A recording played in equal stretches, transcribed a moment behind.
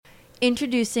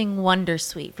Introducing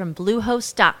Wondersuite from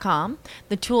Bluehost.com,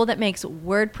 the tool that makes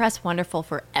WordPress wonderful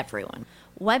for everyone.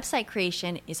 Website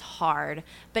creation is hard,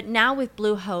 but now with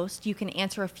Bluehost, you can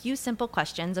answer a few simple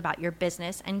questions about your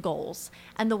business and goals,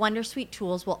 and the Wondersuite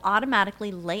tools will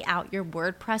automatically lay out your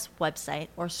WordPress website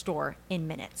or store in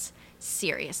minutes.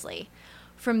 Seriously.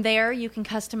 From there, you can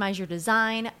customize your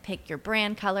design, pick your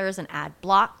brand colors, and add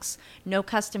blocks. No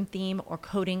custom theme or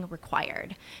coding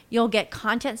required. You'll get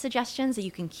content suggestions that you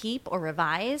can keep or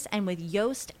revise, and with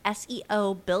Yoast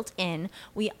SEO built in,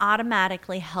 we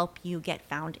automatically help you get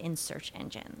found in search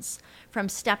engines. From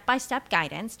step-by-step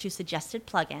guidance to suggested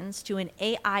plugins to an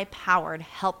AI-powered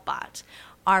help bot,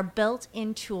 our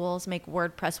built-in tools make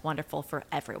WordPress wonderful for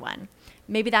everyone.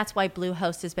 Maybe that's why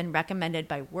Bluehost has been recommended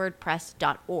by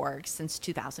WordPress.org since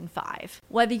 2005.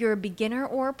 Whether you're a beginner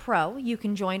or a pro, you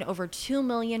can join over 2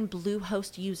 million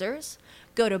Bluehost users.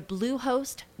 Go to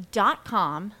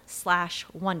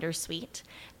bluehost.com/wondersuite.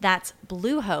 That's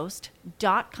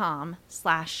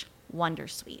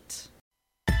bluehost.com/wondersuite.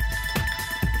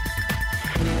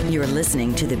 You're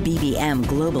listening to the BBM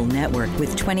Global Network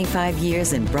with 25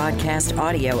 years in broadcast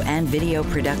audio and video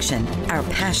production. Our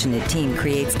passionate team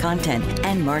creates content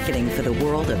and marketing for the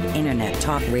world of Internet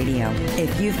Talk Radio.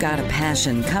 If you've got a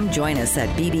passion, come join us at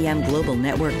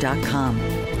bbmglobalnetwork.com.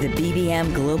 The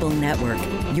BBM Global Network.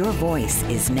 Your voice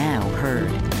is now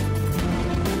heard.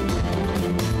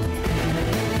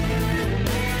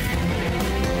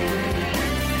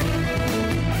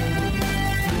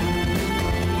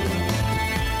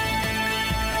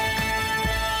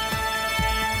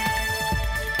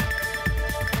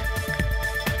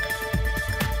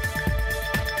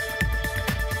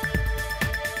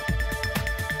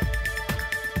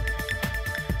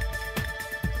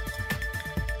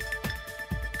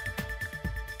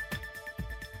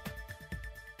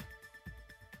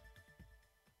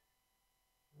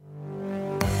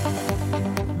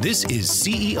 This is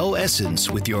CEO Essence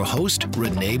with your host,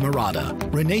 Renee Marotta.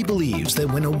 Renee believes that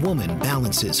when a woman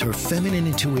balances her feminine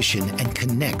intuition and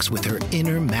connects with her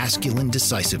inner masculine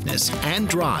decisiveness and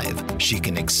drive, she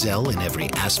can excel in every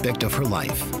aspect of her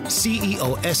life.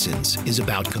 CEO Essence is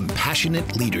about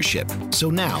compassionate leadership. So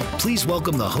now, please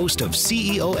welcome the host of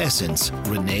CEO Essence,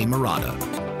 Renee Marotta.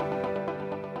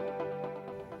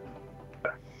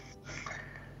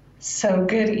 So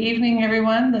good evening,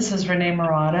 everyone. This is Renee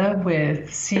Marotta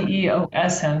with CEO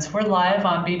Essence. We're live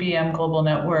on BBM Global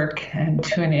Network and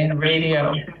TuneIn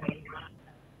Radio.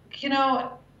 You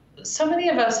know, so many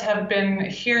of us have been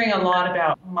hearing a lot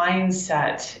about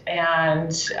mindset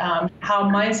and how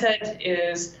mindset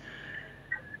is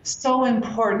so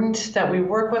important, that we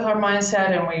work with our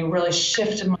mindset and we really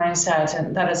shift mindset,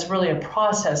 and that it's really a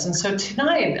process. And so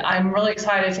tonight, I'm really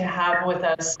excited to have with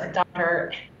us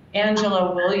Dr.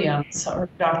 Angela Williams, or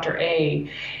Dr. A,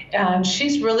 and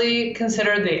she's really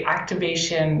considered the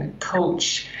activation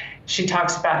coach. She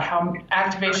talks about how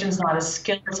activation is not a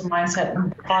skill, it's a mindset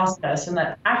and process, and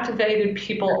that activated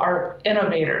people are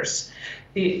innovators.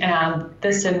 And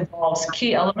this involves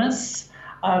key elements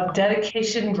of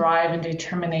dedication, drive, and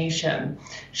determination.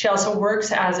 She also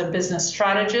works as a business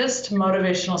strategist,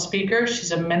 motivational speaker.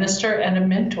 She's a minister and a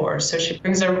mentor. So she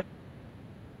brings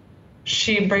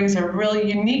a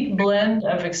really unique blend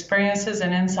of experiences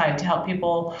and insight to help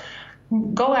people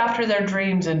go after their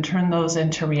dreams and turn those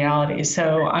into reality.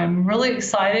 So I'm really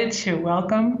excited to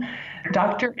welcome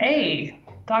Dr. A.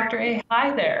 Dr. A, hi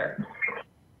there.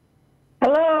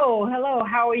 Hello.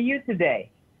 How are you today?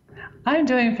 I'm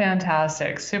doing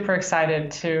fantastic. Super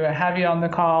excited to have you on the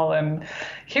call and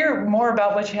hear more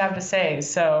about what you have to say.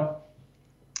 So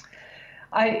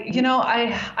I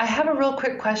have a real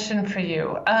quick question for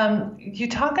you. You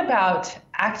talk about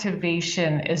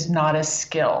activation is not a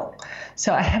skill.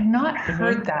 So I have not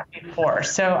heard that before.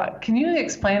 So can you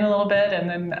explain a little bit? And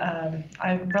then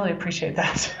I really appreciate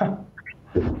that.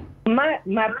 My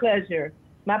pleasure.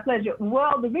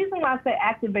 Well, the reason why I say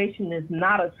activation is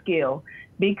not a skill,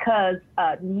 because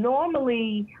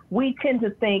normally we tend to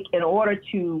think in order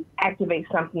to activate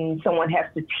something, someone has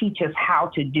to teach us how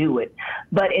to do it.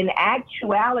 But in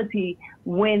actuality,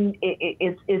 when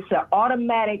it's an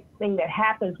automatic thing that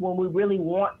happens when we really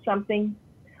want something,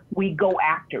 we go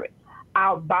after it.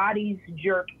 Our bodies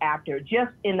jerk after it,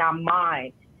 just in our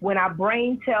mind. When our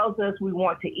brain tells us we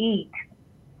want to eat,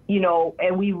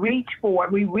 and we reach for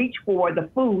the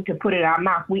food to put in our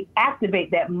mouth, we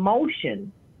activate that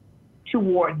motion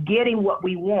toward getting what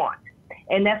we want.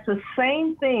 And that's the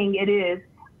same thing it is.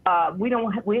 We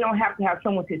don't have to have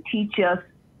someone to teach us.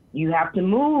 You have to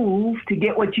move to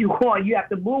get what you want. You have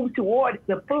to move towards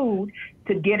the food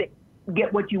to get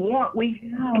what you want. We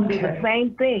can do the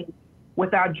same thing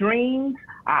with our dreams,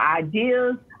 our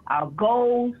ideas, our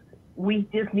goals. We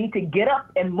just need to get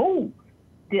up and move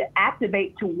to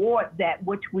activate toward that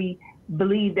which we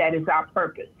believe that is our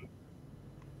purpose.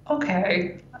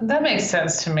 Okay, that makes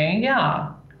sense to me.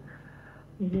 Yeah.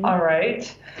 Mm-hmm. All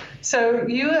right. So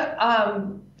you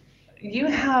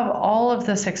have all of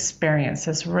this experience,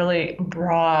 this really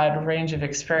broad range of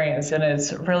experience, and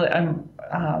it's really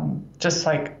just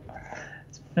like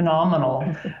it's phenomenal.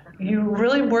 You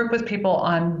really work with people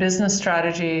on business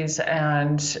strategies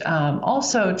and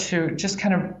also to just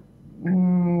kind of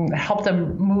help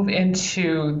them move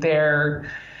into their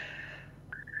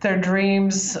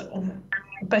dreams,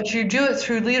 but you do it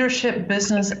through leadership,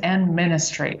 business, and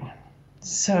ministry.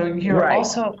 So you're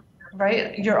also,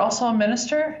 right? You're also a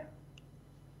minister?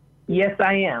 Yes,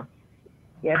 I am.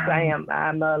 Yes, I am.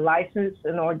 I'm a licensed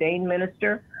and ordained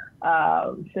minister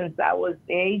since I was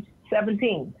age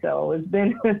 17. So it's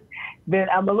been,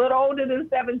 I'm a little older than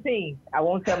 17. I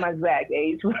won't tell my exact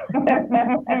age.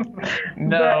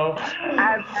 No.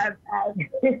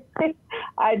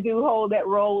 I do hold that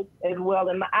role as well.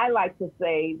 And I like to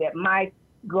say that my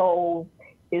goal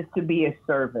is to be a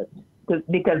servant,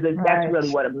 because that's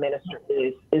really what a minister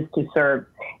is to serve.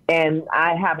 And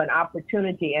I have an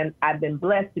opportunity, and I've been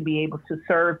blessed to be able to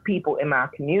serve people in my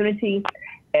community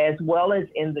as well as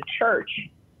in the church.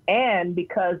 And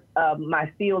because of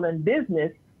my field in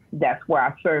business, that's where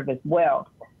I serve as well.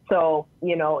 So,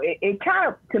 it kind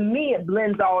of, to me, it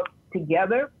blends all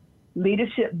together,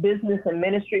 leadership, business, and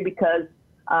ministry, because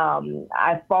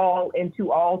I fall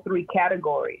into all three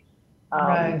categories.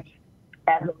 As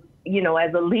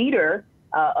a leader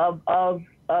of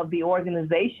the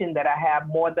organization that I have,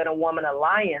 More Than a Woman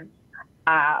Alliance,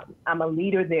 I'm a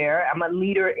leader there. I'm a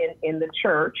leader in the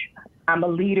church. I'm a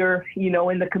leader,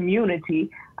 in the community.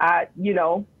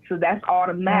 So that's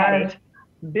automatic. Right.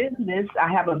 Business,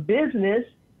 I have a business,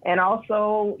 and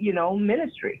also,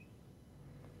 ministry.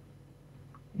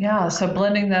 Yeah, so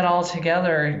blending that all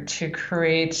together to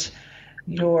create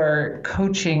your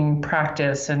coaching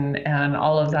practice and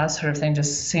all of that sort of thing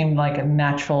just seemed like a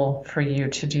natural for you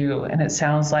to do. And it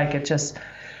sounds like it just,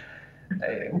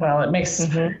 it makes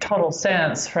total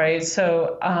sense, right?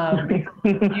 So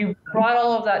you brought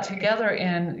all of that together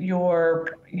in your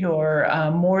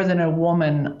More Than a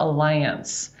Woman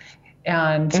Alliance.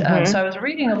 And so I was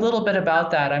reading a little bit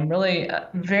about that. I'm really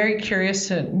very curious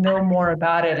to know more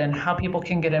about it and how people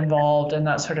can get involved and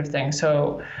that sort of thing.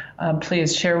 So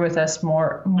please share with us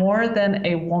More Than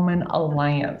a Woman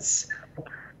Alliance.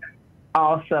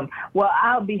 Awesome. Well,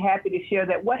 I'll be happy to share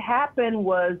that. What happened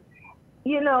was,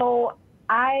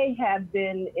 I have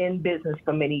been in business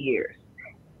for many years.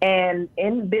 And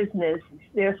in business,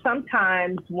 there's some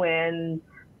times when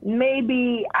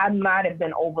maybe I might have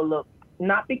been overlooked,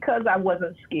 not because I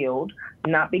wasn't skilled,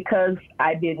 not because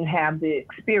I didn't have the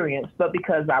experience, but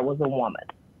because I was a woman.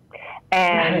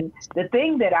 And the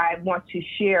thing that I want to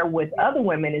share with other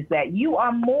women is that you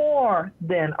are more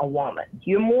than a woman.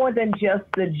 You're more than just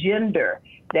the gender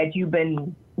that you've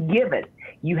been given.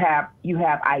 You have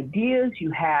ideas,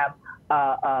 you have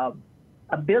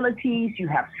abilities, you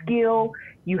have skill,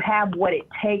 you have what it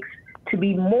takes to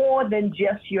be more than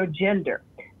just your gender.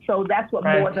 So that's what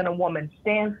More Than a Woman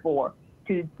stands for,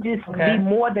 to just be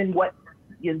more than what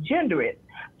your gender is.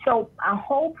 So our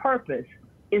whole purpose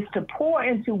is to pour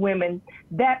into women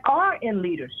that are in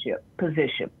leadership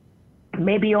position,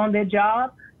 maybe on their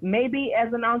job, maybe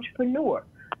as an entrepreneur.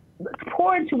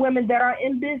 Pour into women that are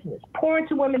in business, pour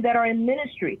into women that are in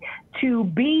ministry, to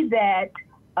be that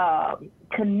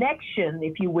connection,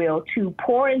 if you will, to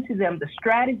pour into them the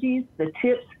strategies, the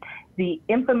tips, the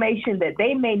information that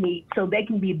they may need so they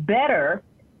can be better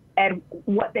at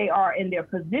what they are in their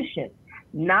position.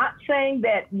 Not saying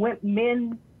that when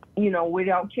men, we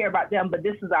don't care about them, but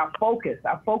this is our focus.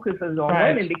 Our focus is on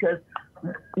women because,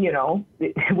 we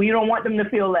don't want them to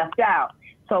feel left out.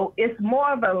 So it's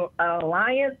more of an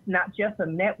alliance, not just a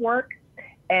network.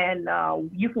 And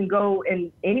you can go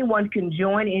and anyone can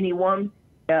join, anyone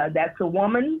that's a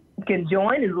woman can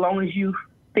join, as long as you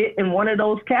fit in one of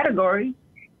those categories,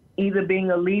 either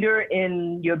being a leader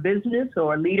in your business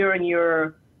or a leader in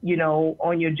your,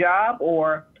 on your job,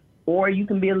 or you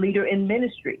can be a leader in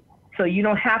ministry. So you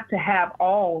don't have to have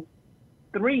all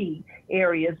three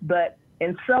areas, but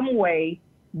in some way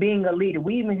being a leader.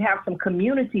 We even have some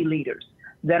community leaders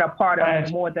that are part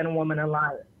of More Than a Woman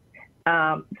Alliance.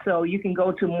 So you can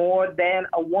go to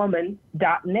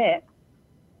morethanawoman.net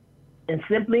and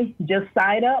simply just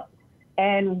sign up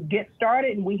and get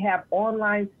started. And we have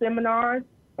online seminars,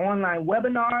 online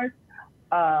webinars.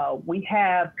 We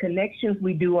have connections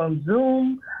we do on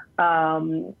Zoom.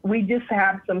 We just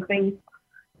have some things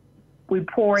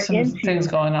pour it some into things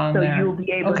going on so there. You'll be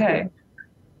able to.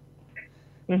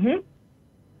 Mm-hmm.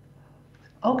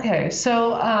 Okay,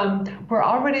 so we're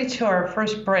already to our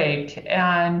first break,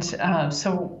 and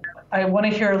so I want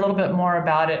to hear a little bit more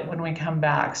about it when we come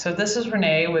back. So this is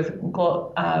Renee with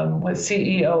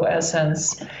CEO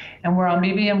Essence, and we're on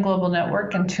BBM Global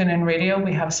Network and TuneIn Radio.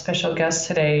 We have a special guest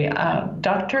today,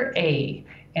 Dr. A,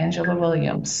 Angela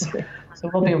Williams.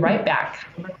 So we'll be right back.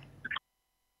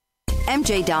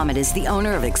 MJ Dommett is the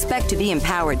owner of Expect to Be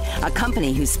Empowered, a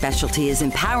company whose specialty is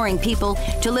empowering people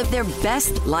to live their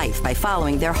best life by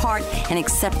following their heart and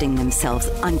accepting themselves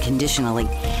unconditionally.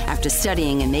 After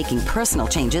studying and making personal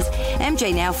changes,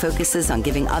 MJ now focuses on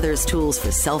giving others tools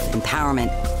for self-empowerment.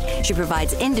 She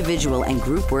provides individual and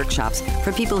group workshops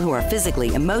for people who are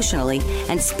physically, emotionally,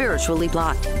 and spiritually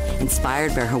blocked.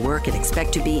 Inspired by her work at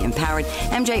Expect to Be Empowered,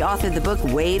 MJ authored the book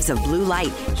Waves of Blue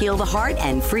Light, Heal the Heart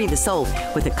and Free the Soul,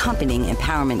 with accompanying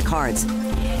empowerment cards.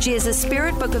 She is a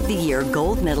Spirit Book of the Year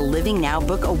Gold Medal Living Now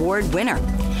Book Award winner.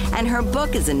 And her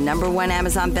book is a #1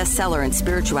 Amazon bestseller in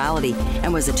spirituality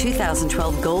and was a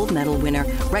 2012 Gold Medal winner,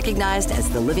 recognized as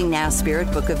the Living Now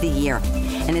Spirit Book of the Year.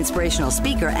 An inspirational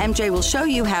speaker, MJ will show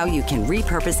you how you can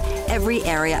repurpose every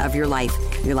area of your life.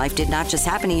 Your life did not just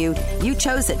happen to you. You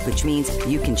chose it, which means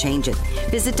you can change it.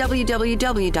 Visit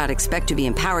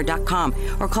www.expecttobeempowered.com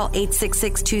or call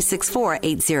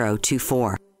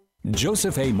 866-264-8024.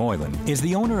 Joseph A. Moylan is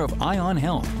the owner of Ion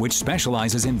Health, which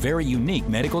specializes in very unique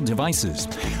medical devices.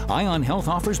 Ion Health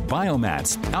offers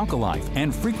biomats, alkalife,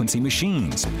 and frequency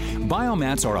machines.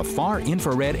 Biomats are a far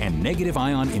infrared and negative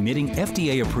ion emitting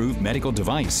FDA-approved medical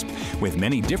device. With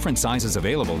many different sizes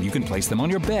available, you can place them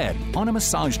on your bed, on a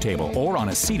massage table, or on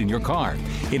a seat in your car.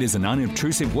 It is an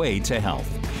unobtrusive way to health.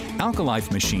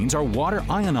 Alkalife machines are water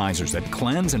ionizers that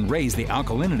cleanse and raise the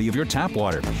alkalinity of your tap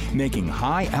water, making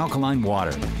high alkaline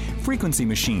water. Frequency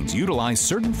machines utilize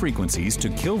certain frequencies to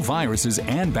kill viruses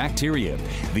and bacteria.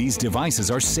 These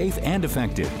devices are safe and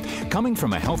effective. Coming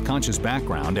from a health-conscious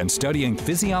background and studying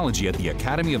physiology at the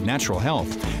Academy of Natural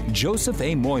Health, Joseph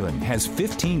A. Moylan has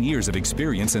 15 years of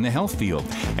experience in the health field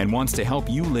and wants to help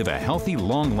you live a healthy,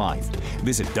 long life.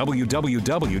 Visit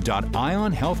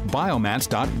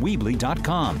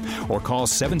www.ionhealthbiomats.weebly.com or call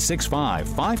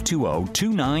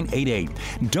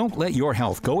 765-520-2988. Don't let your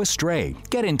health go astray.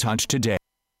 Get in touch today.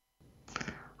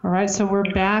 All right, so we're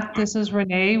back. This is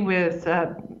Renee with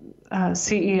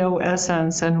CEO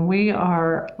Essence, and we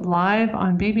are live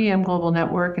on BBM Global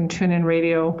Network and TuneIn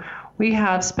Radio. We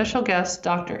have special guest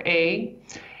Dr. A,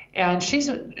 and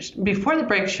before the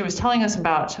break, she was telling us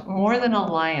about More Than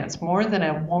Alliance, More Than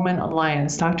a Woman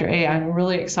Alliance. Dr. A, I'm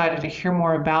really excited to hear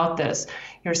more about this.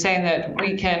 You're saying that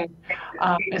we can,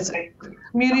 it's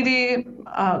community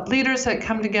leaders that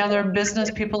come together, business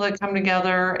people that come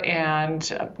together,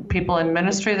 and people in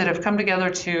ministry that have come together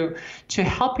to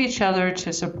help each other,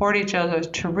 to support each other,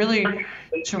 to really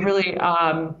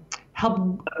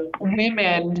help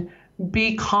women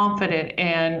be confident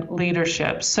in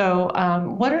leadership. So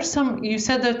what are you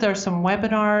said that there's some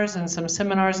webinars and some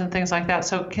seminars and things like that.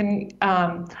 So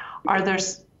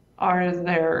are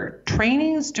there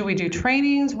trainings? Do we do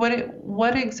trainings?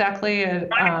 What exactly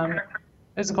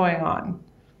is going on?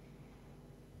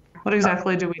 What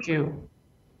exactly do we do?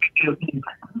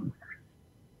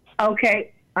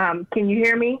 Okay. Can you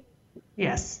hear me?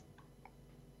 Yes.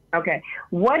 Okay.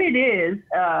 What it is,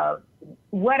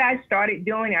 what I started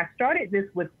doing, I started this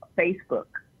with Facebook.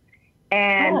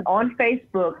 And on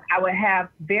Facebook, I would have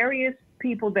various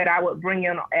people that I would bring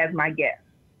in as my guests.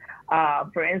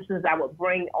 For instance, I would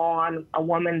bring on a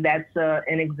woman that's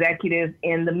an executive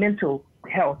in the mental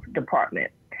health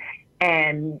department.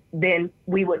 And then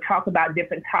we would talk about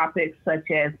different topics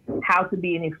such as how to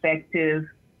be an effective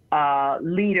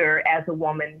leader as a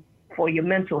woman for your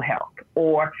mental health.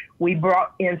 Or we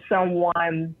brought in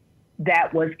someone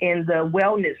that was in the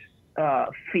wellness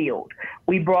field.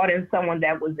 We brought in someone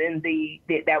that was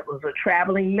that was a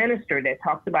traveling minister that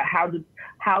talked about how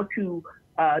to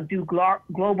do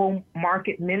global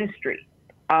market ministry.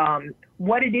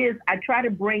 What it is, I try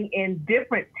to bring in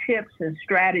different tips and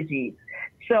strategies.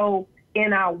 So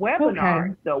in our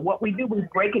webinars, so what we do is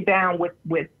break it down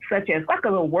with such as like a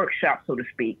little workshop, so to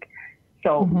speak.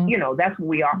 So, that's what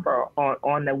we offer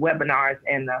on the webinars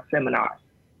and the seminars.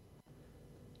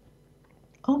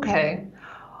 Okay.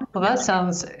 Well, that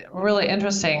sounds really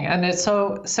interesting. And it's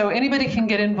so anybody can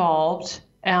get involved.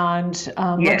 And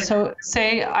yes. So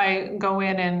say I go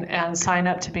in and sign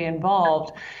up to be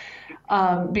involved.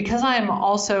 Because I am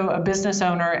also a business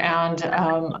owner and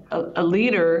a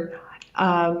leader,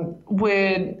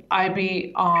 would I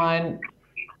be on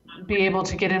be able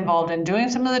to get involved in doing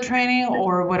some of the training,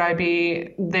 or would I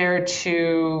be there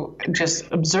to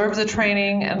just observe the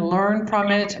training and learn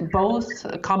from it? Both,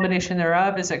 a combination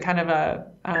thereof? Is it kind of a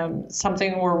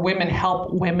something where women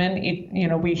help women,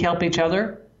 we help each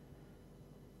other?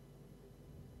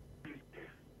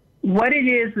 What it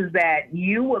is that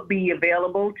you would be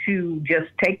available to just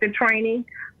take the training,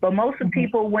 but most of the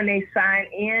people, when they sign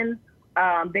in,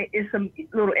 there is some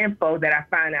little info that I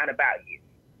find out about you.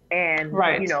 And,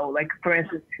 right. Like, for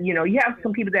instance, you have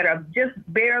some people that are just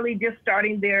barely just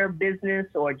starting their business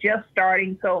or just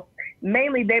starting. So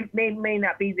mainly they may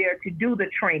not be there to do the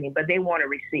training, but they want to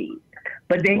receive.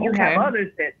 But then you have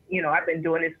others that, I've been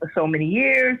doing this for so many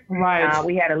years. Right.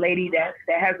 We had a lady that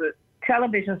has a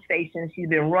television station. She's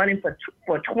been running for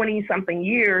 20 something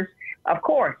years. Of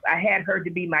course, I had her to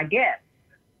be my guest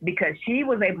because she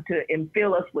was able to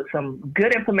infill us with some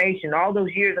good information, all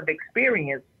those years of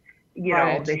experience,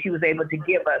 that she was able to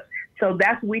give us. So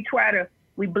we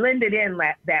blend it in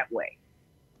that way.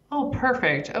 Oh,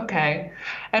 perfect. Okay.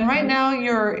 And right now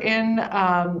you're in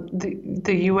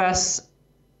the U.S.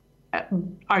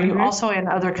 Are you also in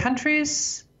other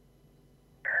countries?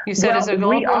 You said it's a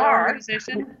global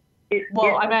organization?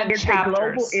 I meant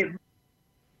chapters.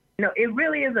 It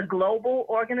really is a global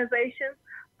organization.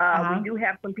 We do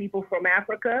have some people from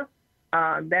Africa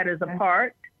that is a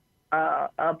part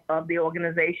of the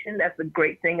organization. That's a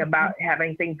great thing about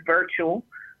having things virtual.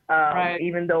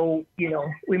 Even though,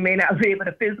 we may not be able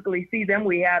to physically see them,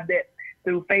 we have that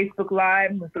through Facebook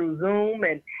Live, through Zoom,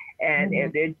 and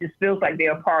it just feels like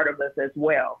they're a part of us as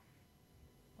well.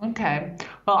 Okay.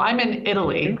 Well, I'm in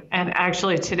Italy, and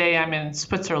actually today I'm in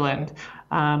Switzerland.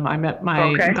 I'm at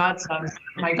my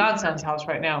godson's house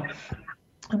right now.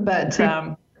 But,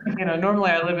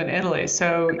 normally I live in Italy.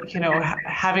 So,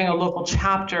 having a local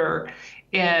chapter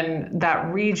in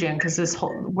that region, because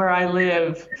where I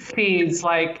live feeds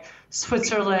like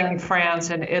Switzerland,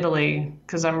 France, and Italy,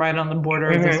 because I'm right on the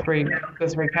border of the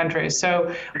three countries.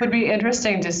 So it would be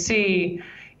interesting to see.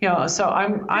 So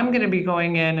I'm going to be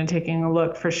going in and taking a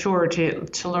look for sure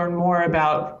to learn more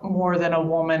about More Than a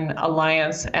Woman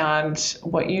Alliance and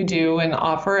what you do and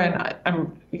offer.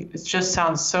 And it just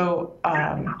sounds so,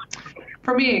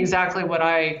 for me, exactly what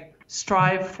I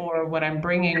strive for when I'm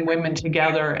bringing women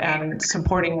together and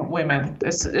supporting women.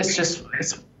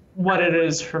 It's what it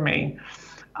is for me.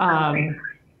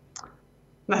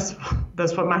 That's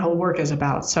what my whole work is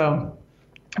about. So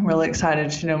I'm really excited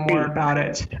to know more about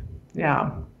it. Yeah.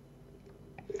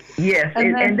 Yes,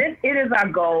 and it is our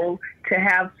goal to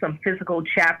have some physical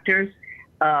chapters,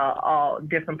 all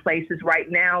different places. Right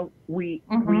now, we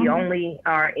only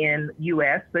are in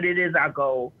U.S., but it is our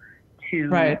goal to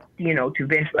to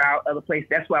venture out other places.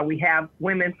 That's why we have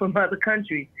women from other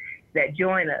countries that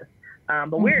join us.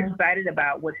 But we're excited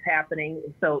about what's happening.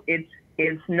 So it's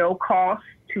no cost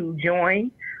to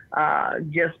join.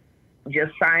 Just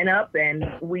sign up, and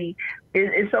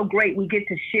it's so great. We get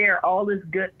to share all this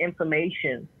good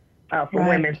information for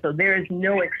women, so there is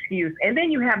no excuse. And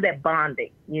then you have that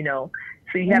bonding, so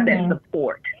you have that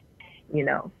support,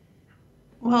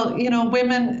 Well,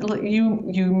 women,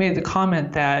 you made the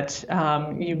comment that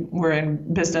you were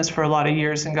in business for a lot of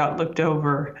years and got looked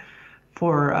over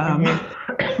for,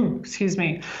 excuse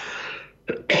me.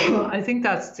 I think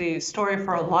that's the story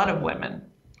for a lot of women.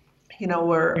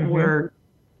 We're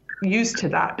used to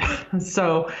that.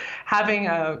 So having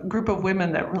a group of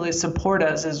women that really support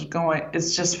us is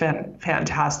just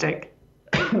fantastic.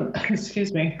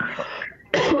 Excuse me.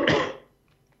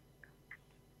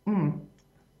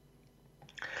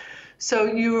 So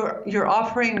you're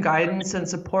offering guidance and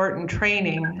support and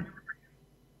training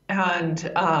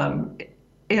and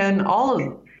in all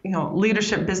of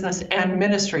leadership, business, and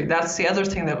ministry. That's the other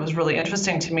thing that was really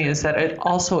interesting to me, is that it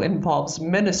also involves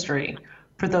ministry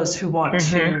for those who want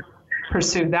to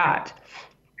pursue that.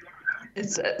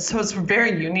 It's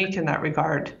very unique in that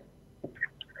regard.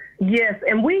 Yes,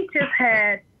 and we just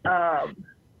had a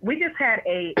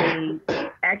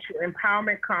actual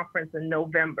empowerment conference in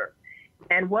November,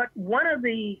 and one of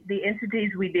the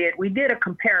entities we did a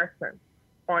comparison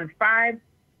on 5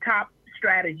 top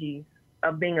strategies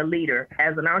of being a leader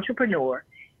as an entrepreneur,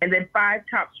 and then 5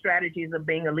 top strategies of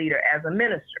being a leader as a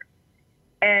minister.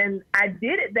 And I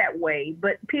did it that way,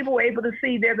 but people were able to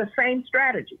see they're the same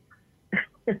strategy.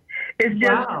 It's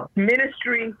just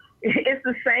ministry. It's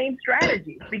the same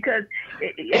strategy, because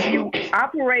if you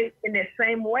operate in the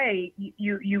same way,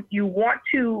 you want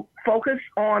to focus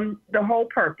on the whole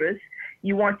purpose.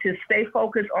 You want to stay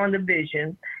focused on the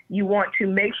vision. You want to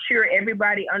make sure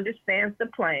everybody understands the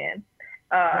plan.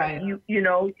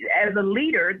 As a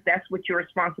leader, that's what your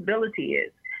responsibility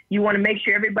is. you want to make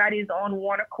sure everybody's on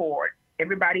one accord.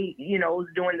 Everybody, is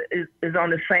on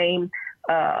the same,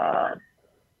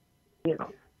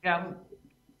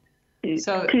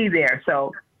 key there.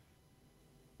 So.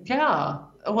 Yeah.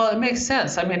 Well, it makes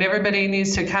sense. I mean, everybody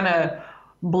needs to kind of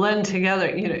blend together.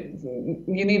 You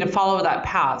need to follow that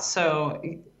path. So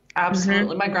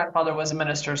absolutely. My grandfather was a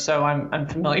minister, so I'm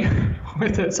familiar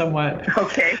with it somewhat.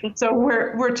 Okay. So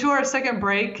we're to our second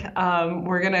break.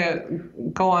 We're going to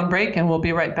go on break, and we'll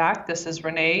be right back. This is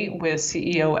Renee with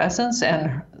CEO Essence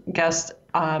and guest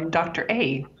Dr.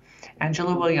 A,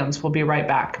 Angela Williams. We'll be right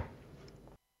back.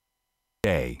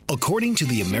 According to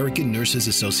the American Nurses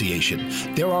Association,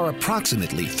 there are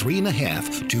approximately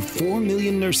 3.5 to 4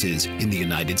 million nurses in the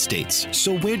United States.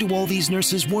 So where do all these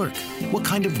nurses work? What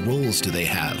kind of roles do they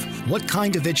have? What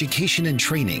kind of education and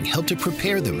training help to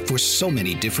prepare them for so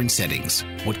many different settings?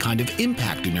 What kind of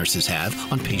impact do nurses have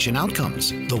on patient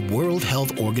outcomes? The World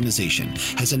Health Organization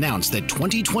has announced that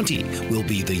 2020 will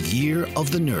be the year of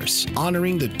the nurse,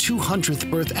 honoring the 200th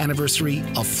birth anniversary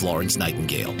of Florence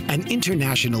Nightingale. An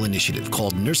international initiative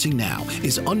called Nursing Now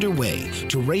is underway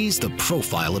to raise the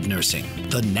profile of nursing.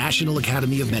 The National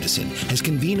Academy of Medicine has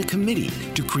convened a committee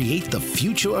to create the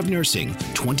Future of Nursing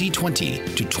 2020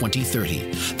 to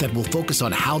 2030 that will focus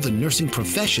on how the nursing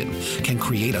profession can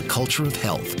create a culture of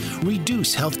health,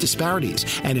 reduce health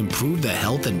disparities, and improve the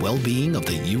health and well-being of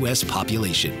the U.S.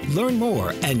 population. Learn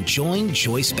more and join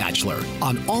Joyce Batchelor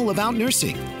on All About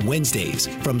Nursing, Wednesdays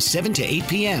from 7 to 8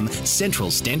 p.m.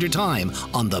 Central Standard Time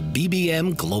on the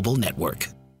BBM Global Network.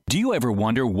 Do you ever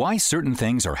wonder why certain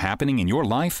things are happening in your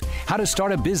life? How to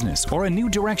start a business or a new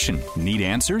direction? Need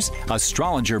answers?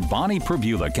 Astrologer Bonnie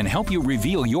Prabula can help you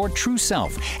reveal your true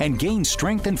self and gain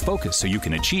strength and focus so you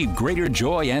can achieve greater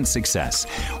joy and success.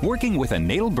 Working with a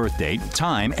natal birth date,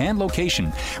 time, and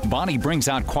location, Bonnie brings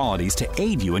out qualities to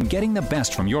aid you in getting the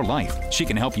best from your life. She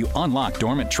can help you unlock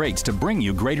dormant traits to bring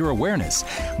you greater awareness.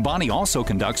 Bonnie also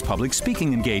conducts public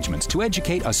speaking engagements to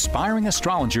educate aspiring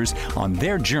astrologers on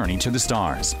their journey to the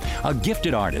stars. A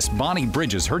gifted artist, Bonnie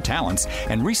bridges her talents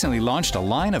and recently launched a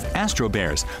line of Astro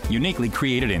Bears, uniquely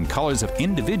created in colors of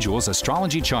individuals'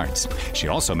 astrology charts. She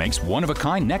also makes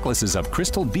one-of-a-kind necklaces of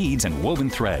crystal beads and woven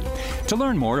thread. To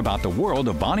learn more about the world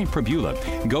of Bonnie Prabula,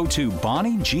 go to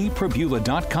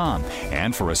BonnieGPrabula.com.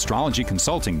 And for astrology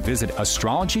consulting, visit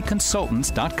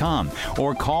astrologyconsultants.com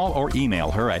or call or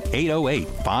email her at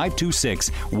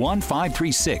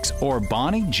 808-526-1536 or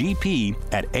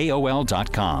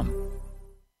BonnieGP@AOL.com.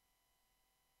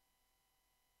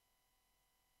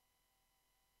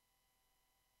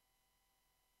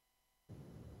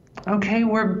 Okay,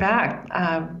 we're back.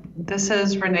 This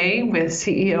is Renee with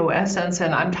CEO Essence,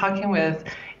 and I'm talking with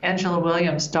Angela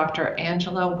Williams, Dr.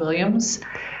 Angela Williams,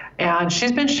 and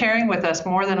she's been sharing with us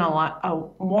more than a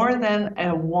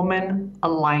woman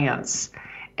alliance,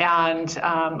 and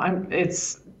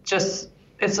it's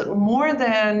more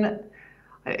than,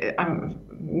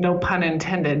 no pun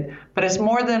intended, but it's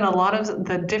more than a lot of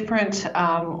the different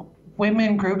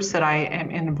women groups that I am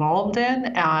involved in.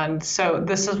 And so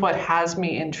this is what has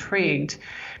me intrigued,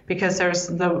 because there's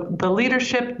the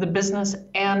leadership, the business,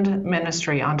 and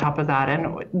ministry on top of that.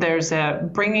 And there's a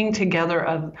bringing together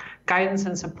of guidance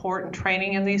and support and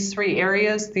training in these three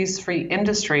areas, these three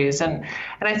industries. And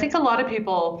I think a lot of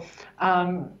people,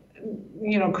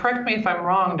 correct me if I'm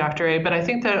wrong, Dr. A, but I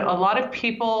think that a lot of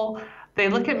people, they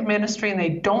look at ministry and they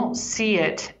don't see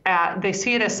it they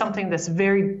see it as something that's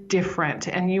very different.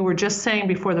 And you were just saying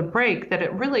before the break that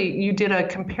you did a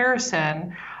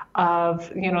comparison of,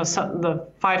 the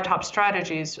 5 top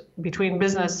strategies between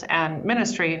business and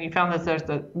ministry, and you found that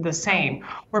they're the same.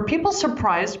 Were people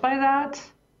surprised by that?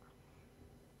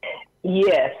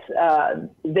 Yes,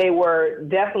 they were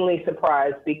definitely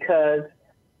surprised, because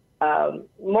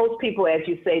most people, as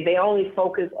you say, they only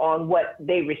focus on what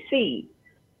they receive.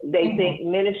 They think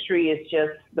ministry is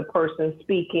just the person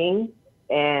speaking,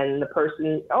 and the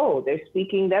person, they're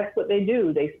speaking, that's what they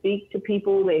do. They speak to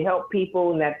people, they help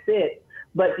people, and that's it.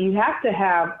 But you have to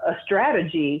have a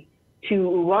strategy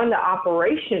to run the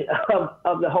operation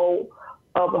of the whole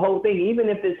thing. Even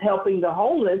if it's helping the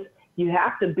homeless, you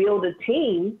have to build a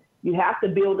team, you have to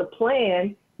build a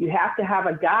plan, you have to have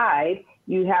a guide,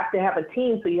 you have to have a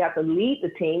team, so you have to lead the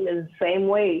team in the same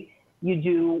way you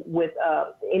do with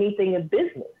anything in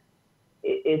business.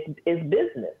 It's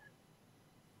business.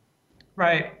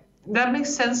 Right. That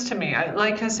makes sense to me.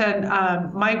 Like I said,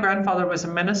 my grandfather was a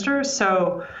minister,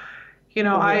 so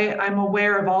I'm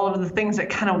aware of all of the things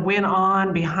that kind of went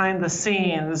on behind the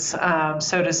scenes,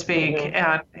 so to speak.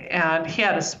 And he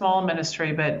had a small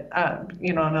ministry, but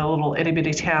in a little itty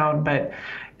bitty town, but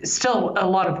still a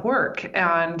lot of work.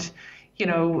 And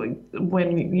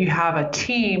when you have a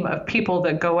team of people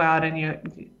that go out and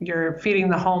you're feeding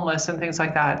the homeless and things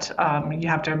like that, you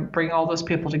have to bring all those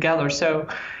people together. So,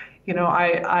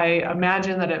 I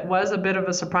imagine that it was a bit of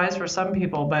a surprise for some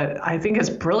people, but I think it's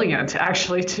brilliant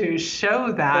actually to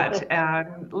show that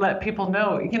and let people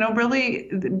know, really,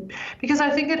 because I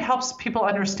think it helps people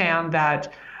understand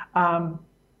that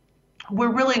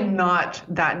we're really not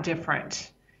that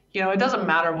different. It doesn't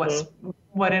matter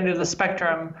what end of the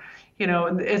spectrum,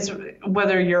 it's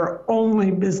whether you're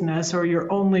only business or you're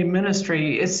only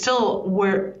ministry, it's still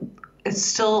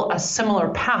a similar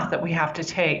path that we have to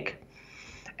take.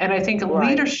 And I think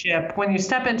leadership, when you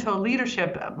step into a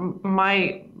leadership,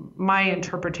 my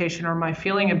interpretation or my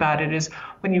feeling about it is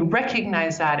when you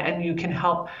recognize that and you can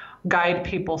help guide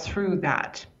people through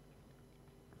that.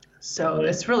 So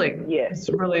it's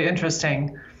really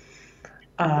interesting.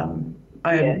 I'm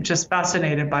just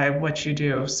fascinated by what you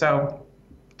do. So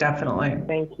definitely.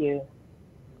 Thank you.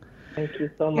 Thank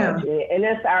you so much. Yeah. And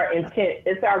that's our intent.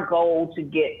 It's our goal to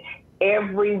get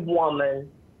every woman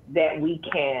that we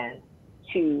can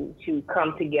to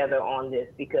come together on this,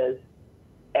 because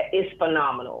it's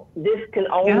phenomenal. This can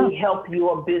only help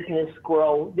your business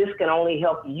grow. This can only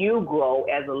help you grow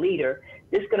as a leader.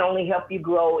 This can only help you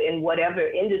grow in whatever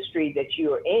industry that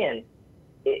you're in.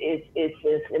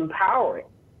 It's empowering,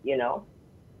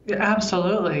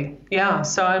 Absolutely. Yeah.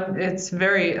 So it's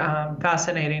very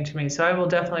fascinating to me. So I will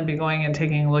definitely be going and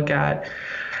taking a look at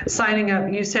signing up.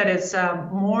 You said it's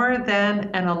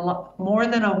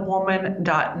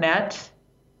morethanAwoman.net.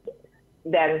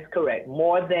 That is correct.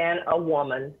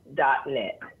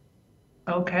 morethanAwoman.net.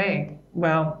 Okay.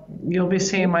 Well, you'll be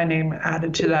seeing my name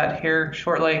added to that here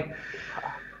shortly.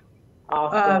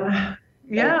 Awesome.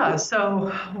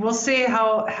 So we'll see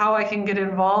how I can get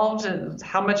involved and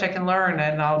how much I can learn,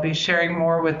 and I'll be sharing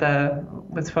more with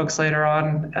folks later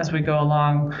on as we go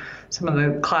along, some of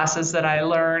the classes that I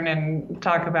learn and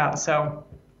talk about. So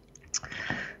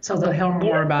they'll hear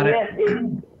more about it.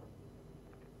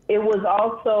 It was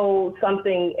also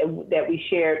something that we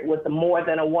shared with the More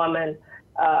Than a Woman.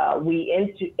 We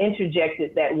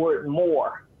interjected that word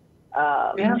more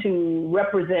to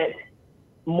represent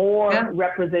more,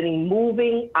 representing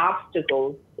moving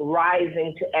obstacles,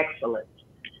 rising to excellence.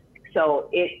 So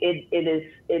it is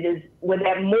with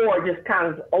that more just kind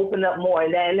of open up more,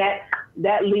 and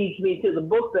that leads me to the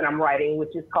book that I'm writing,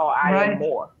 which is called I Am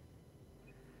More.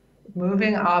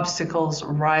 Moving obstacles,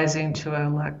 rising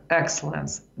to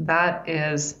excellence. That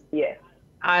is,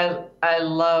 I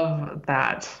love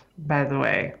that, by the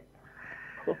way.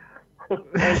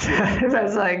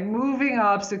 That's like moving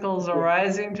obstacles,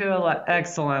 rising to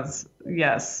excellence.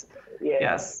 Yes.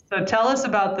 So tell us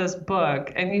about this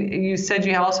book. And you said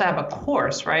you also have a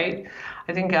course, right?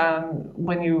 I think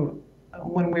when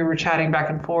we were chatting back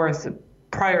and forth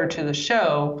prior to the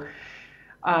show,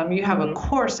 you have a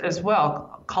course as well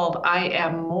called I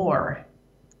Am More.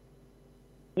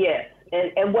 Yes,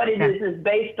 and what it is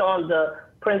based on the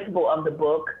principle of the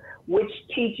book, which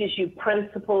teaches you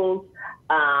principles.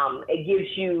 It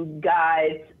gives you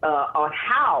guides on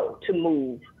how to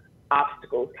move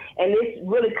obstacles. And this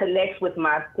really connects with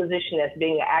my position as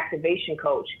being an activation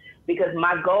coach, because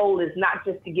my goal is not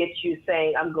just to get you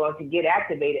saying, I'm going to get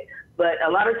activated, but a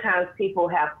lot of times people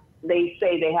they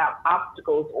say they have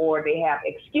obstacles, or they have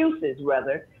excuses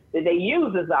rather, that they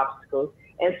use as obstacles.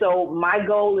 And so my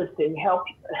goal is to help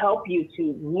you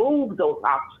to move those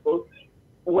obstacles,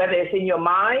 whether it's in your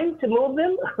mind to move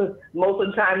them. Most of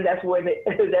the time that's where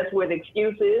the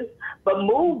excuse is, but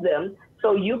move them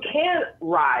so you can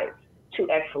rise to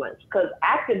excellence, because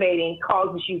activating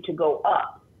causes you to go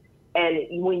up.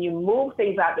 And when you move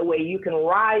things out the way, you can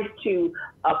rise to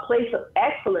a place of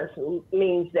excellence.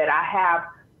 Means that I have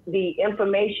the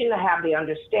information, I have the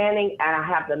understanding, and I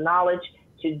have the knowledge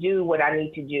to do what I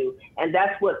need to do. And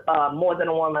that's what More Than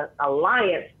a Woman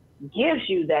Alliance gives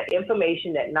you, that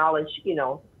information, that knowledge,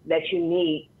 that you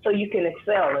need so you can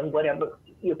excel in whatever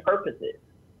your purpose is.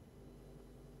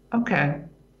 Okay.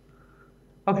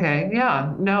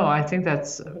 Yeah. No, I think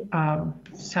that's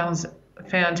sounds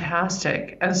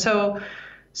fantastic. And so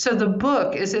the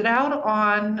book, is it out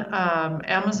on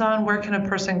Amazon? Where can a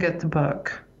person get the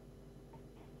book?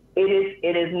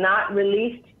 It is not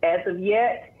released as of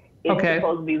yet. It's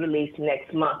supposed to be released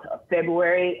next month,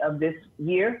 February of this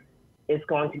year. It's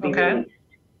going to be released.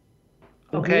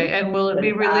 Okay, and will it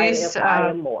be released? I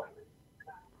Am More.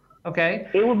 Okay.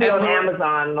 It will be on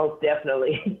Amazon, most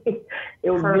definitely.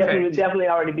 It will definitely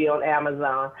already be on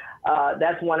Amazon.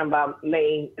 That's one of our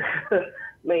main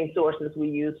sources we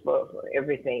use for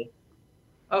everything.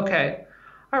 Okay.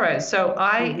 All right. So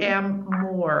I Am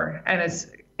More, and it's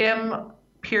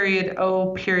period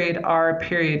O period R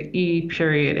period E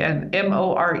period, and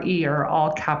MORE are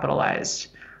all capitalized.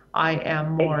 I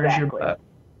Am More is your book.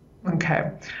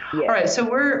 Okay. Yes. All right. So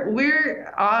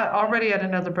we're already at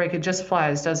another break. It just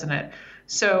flies, doesn't it?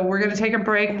 So we're going to take a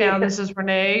break now. This is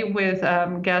Renee with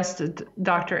guest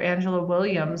Dr. Angela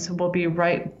Williams. We'll be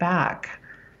right back.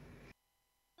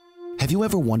 Have you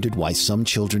ever wondered why some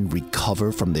children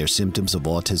recover from their symptoms of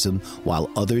autism while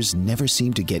others never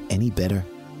seem to get any better?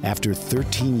 After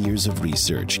 13 years of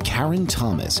research, Karen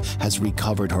Thomas has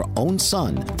recovered her own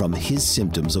son from his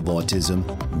symptoms of autism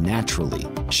naturally.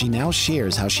 She now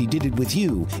shares how she did it with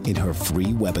you in her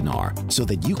free webinar so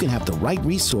that you can have the right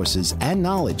resources and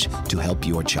knowledge to help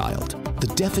your child. The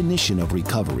definition of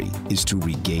recovery is to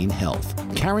regain health.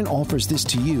 Karen offers this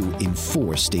to you in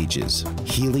 4 stages: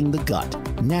 healing the gut,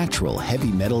 natural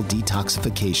heavy metal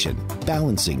detoxification,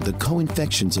 balancing the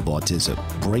co-infections of autism,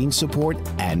 brain support,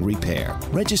 and repair.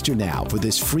 Register now for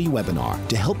this free webinar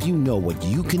to help you know what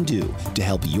you can do to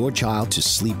help your child to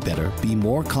sleep better, be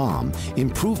more calm,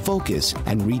 improve focus,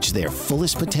 and reach their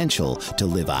fullest potential to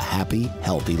live a happy,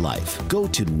 healthy life. Go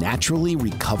to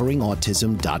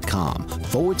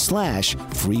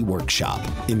naturallyrecoveringautism.com/free workshop,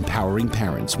 empowering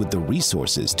parents with the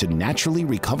resources to naturally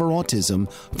recover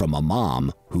autism from a mom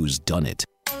who's done it.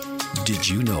 Did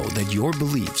you know that your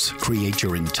beliefs create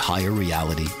your entire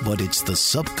reality, but it's the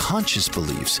subconscious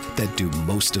beliefs that do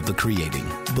most of the creating?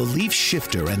 Belief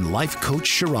shifter and life coach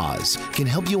Shiraz can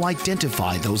help you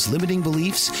identify those limiting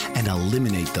beliefs and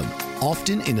eliminate them,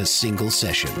 often in a single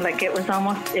session. Like it was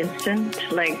almost instant,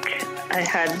 like I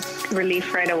had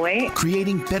relief right away.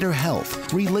 Creating better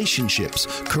health, relationships,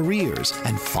 careers,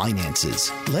 and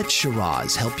finances. Let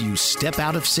Shiraz help you step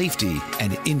out of safety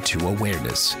and into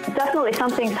awareness. Definitely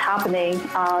something's happening.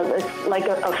 It's like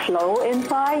a flow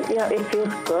inside. You know, it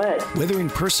feels good. Whether in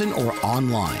person or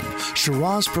online,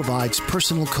 Shiraz provides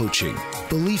personal coaching,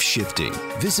 belief shifting.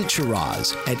 Visit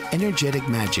Shiraz at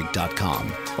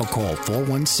energeticmagic.com or call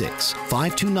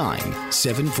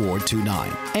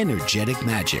 416-529-7429. Energetic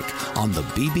Magic on the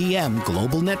BBM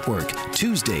Global Network,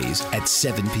 Tuesdays at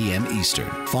 7 p.m. Eastern.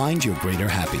 Find your greater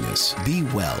happiness. Be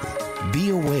well. Be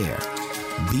aware.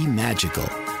 Be magical.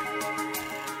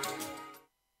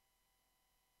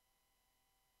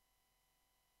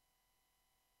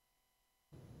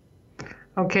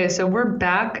 Okay, so we're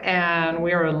back and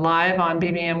we are live on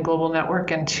BBM Global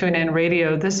Network and TuneIn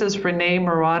Radio. This is Renee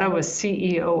Marotta with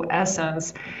CEO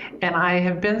Essence, and I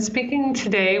have been speaking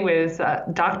today with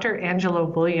Dr. Angela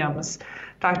Williams.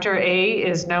 Dr. A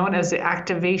is known as the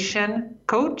Activation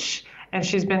Coach, and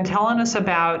she's been telling us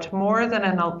about More Than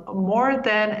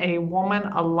a Woman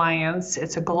Alliance.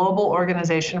 It's a global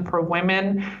organization for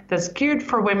women that's geared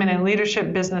for women in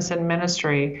leadership, business, and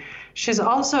ministry. She's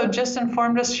also just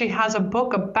informed us she has a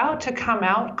book about to come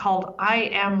out called I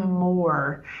Am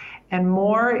More. And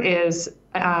more is,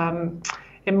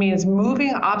 it means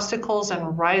moving obstacles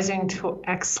and rising to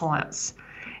excellence.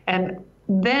 And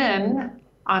then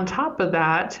on top of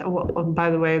that, well, by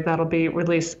the way, that'll be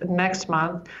released next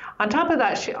month. On top of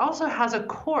that, she also has a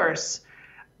course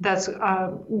that's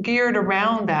geared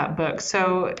around that book.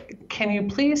 So can you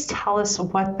please tell us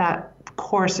what that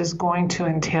course is going to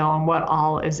entail and what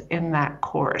all is in that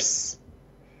course?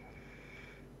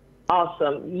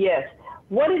 Awesome. Yes.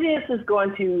 What it is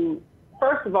going to,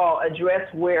 first of all,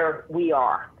 address where we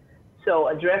are. So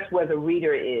address where the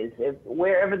reader is.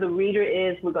 Wherever the reader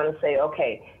is, we're going to say,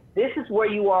 okay, this is where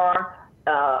you are,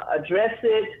 address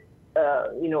it,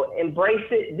 embrace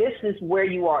it. This is where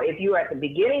you are. If you're at the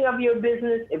beginning of your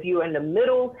business, if you're in the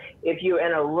middle, if you're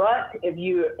in a rut, if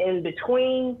you're in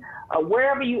between,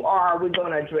 wherever you are, we're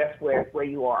going to address where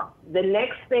you are. The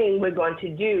next thing we're going to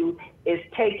do is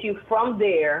take you from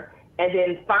there and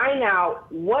then find out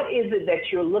what is it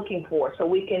that you're looking for so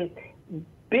we can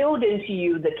build into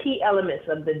you the key elements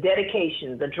of the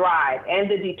dedication, the drive, and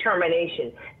the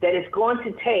determination that it's going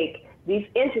to take these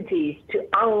entities to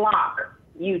unlock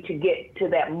you to get to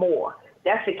that more.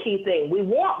 That's the key thing. We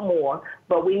want more,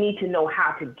 but we need to know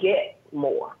how to get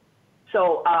more.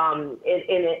 So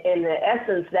in the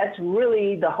essence, that's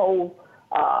really the whole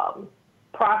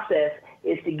process,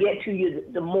 is to get to you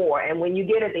the more. And when you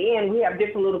get at the end, we have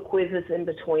different little quizzes in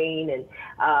between and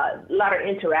a lot of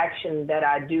interaction that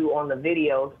I do on the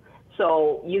videos.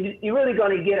 So you're really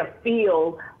going to get a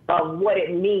feel of what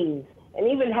it means, and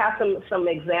even have some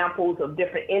examples of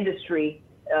different industry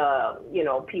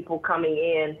people coming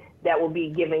in that will be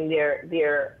giving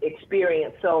their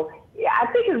experience. So I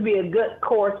think it'll be a good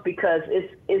course because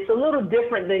it's a little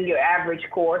different than your average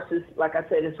course. It's, like I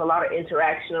said, it's a lot of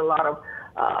interaction, a lot of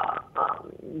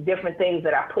different things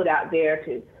that I put out there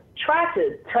to try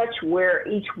to touch where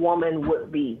each woman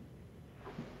would be.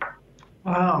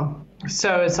 Wow.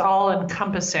 So it's all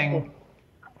encompassing,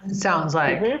 it sounds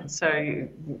like. Mm-hmm. So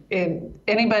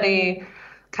anybody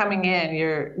coming in,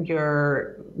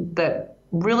 that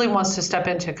really wants to step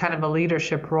into kind of a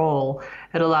leadership role,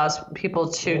 it allows people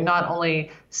to not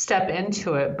only step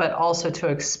into it, but also to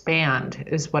expand,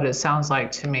 is what it sounds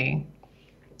like to me.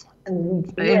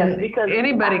 Yes, because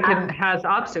anybody has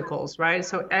obstacles, right?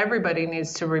 So everybody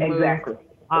needs to remove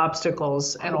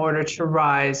obstacles in order to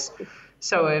rise.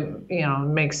 So it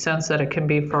makes sense that it can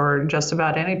be for just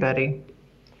about anybody.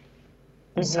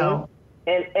 Mm-hmm. So,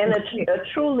 and a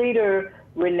true leader,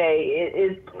 Renee,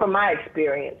 is from my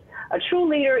experience, a true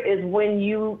leader is when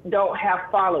you don't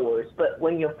have followers, but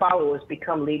when your followers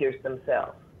become leaders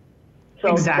themselves.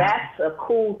 So that's a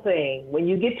cool thing when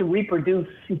you get to reproduce,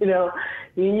 you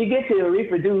get to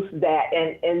reproduce that.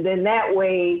 And then that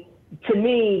way, to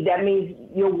me, that means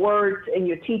your words and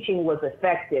your teaching was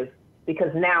effective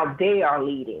because now they are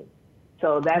leading.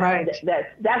 So that's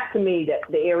to me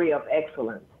the area of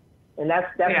excellence. And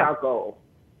that's our goal.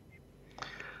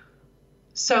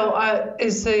 So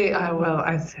it's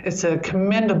a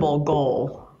commendable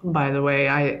goal, by the way.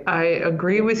 I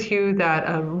agree with you that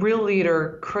a real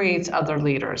leader creates other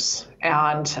leaders,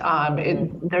 and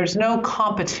there's no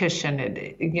competition.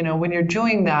 When you're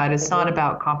doing that, it's not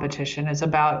about competition. It's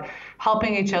about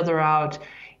helping each other out,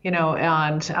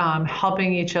 and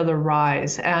helping each other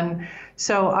rise. And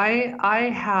so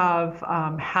I have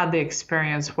had the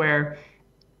experience where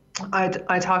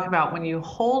I talk about when you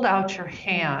hold out your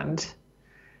hand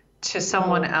to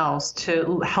someone else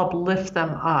to help lift them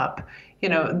up,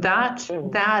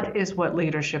 that is what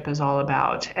leadership is all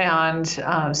about. And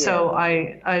so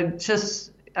I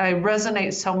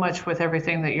resonate so much with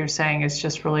everything that you're saying. It's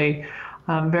just really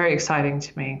very exciting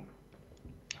to me.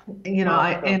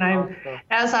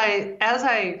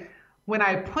 When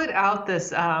I put out this,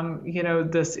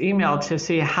 this email to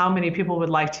see how many people would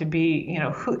like to be,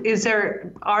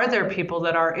 are there people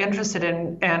that are interested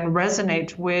in and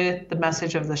resonate with the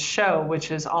message of the show,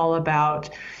 which is all about,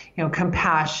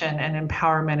 compassion and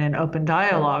empowerment and open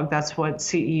dialogue. That's what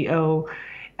CEO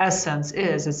Essence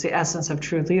is. It's the essence of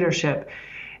true leadership.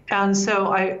 And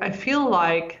so I feel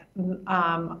like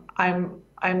I'm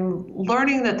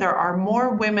learning that there are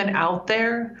more women out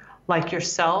there like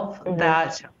yourself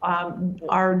that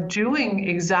are doing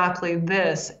exactly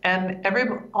this. And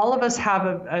all of us have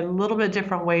a little bit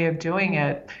different way of doing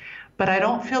it. But I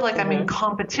don't feel like I'm in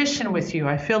competition with you.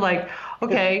 I feel like,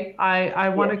 okay, I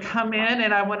want to come in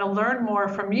and I want to learn more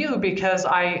from you because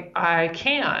I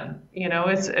can.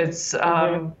 There's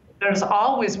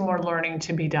always more learning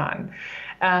to be done.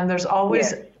 And there's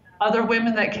always other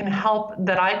women that can help,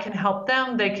 that I can help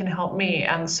them, they can help me.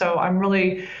 And so I'm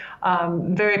really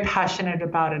very passionate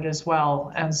about it as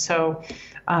well. And so,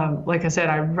 like I said,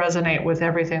 I resonate with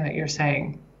everything that you're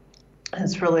saying.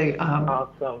 It's really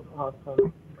awesome.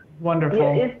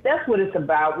 Wonderful. Yeah, that's what it's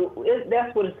about.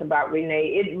 That's what it's about, Renee.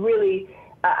 It really,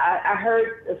 I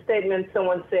heard a statement,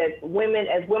 someone said,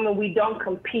 as women, we don't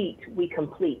compete, we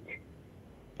complete.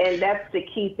 And that's the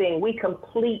key thing. We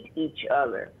complete each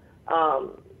other. And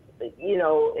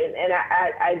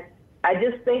I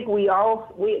just think we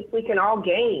can all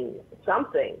gain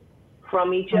something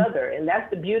from each other. And that's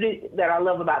the beauty that I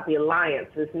love about the Alliance.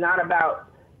 It's not about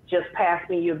just pass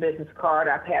me your business card,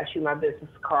 I pass you my business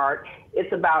card.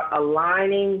 It's about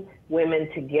aligning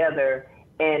women together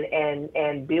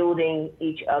and building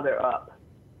each other up.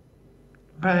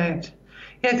 Right.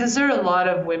 Yeah, because there are a lot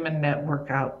of women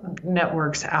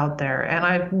networks out there, and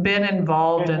I've been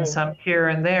involved in some here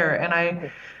and there, and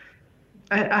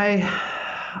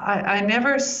I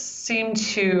never seem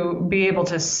to be able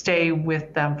to stay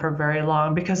with them for very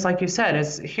long because, like you said,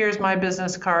 here's my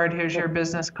business card, here's your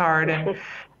business card,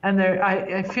 and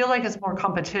I feel like it's more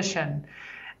competition.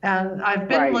 And I've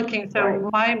been looking. So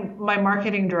my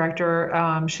marketing director,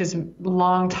 she's a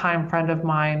longtime friend of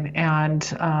mine, and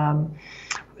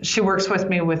she works with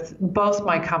me with both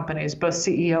my companies, both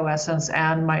CEO Essence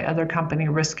and my other company,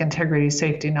 Risk Integrity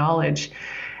Safety Knowledge.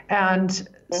 And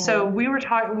so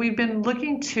we've been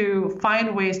looking to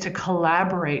find ways to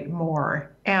collaborate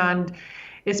more. And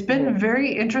it's been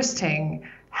very interesting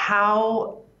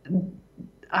how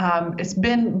it's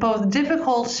been both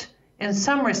difficult in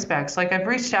some respects. Like I've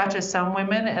reached out to some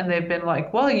women and they've been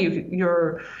like, well,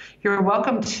 you're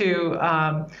welcome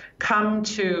to come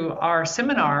to our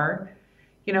seminar,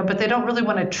 but they don't really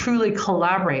want to truly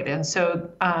collaborate. And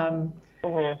so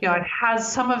You know, it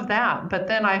has some of that, but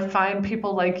then I find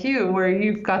people like you where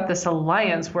you've got this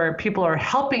alliance where people are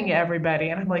helping everybody.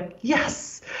 And I'm like,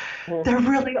 yes, there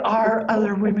really are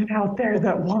other women out there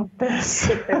that want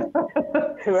this.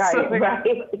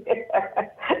 Right.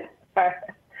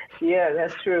 Yeah,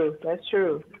 that's true. That's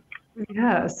true.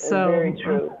 Yes. That's so very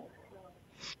true.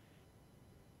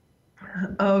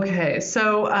 Okay.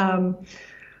 So,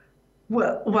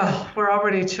 well, we're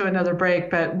already to another break,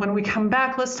 but when we come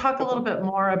back, let's talk a little bit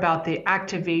more about the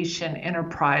activation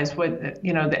enterprise with,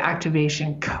 you know, the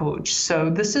activation coach. So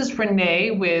this is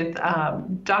Renee with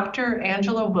Dr.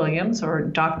 Angela Williams, or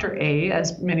Dr. A,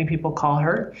 as many people call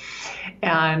her.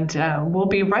 And we'll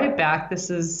be right back. This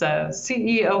is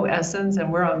CEO Essence, and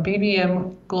we're on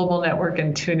BBM Global Network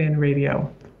and TuneIn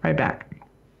Radio. Right back.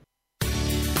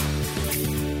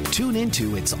 Tune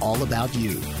into It's All About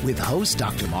You with host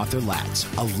Dr. Martha Latz,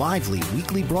 a lively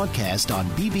weekly broadcast on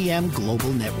BBM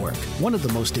Global Network, one of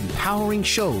the most empowering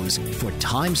shows for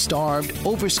time-starved,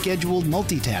 overscheduled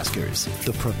multitaskers.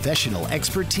 The professional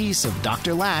expertise of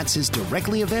Dr. Latz is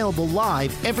directly available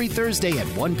live every Thursday at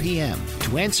 1 p.m.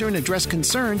 to answer and address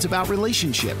concerns about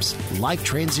relationships, life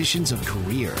transitions of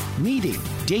career, meeting,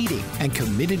 dating, and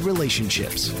committed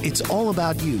relationships. It's All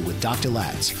About You with Dr.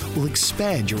 Latz will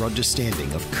expand your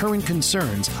understanding of current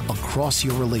concerns across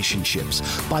your relationships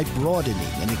by broadening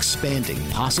and expanding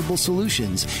possible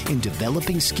solutions in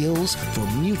developing skills for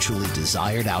mutually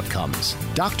desired outcomes.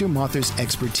 Dr. Martha's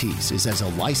expertise is as a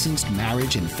licensed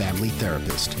marriage and family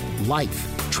therapist, life,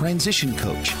 transition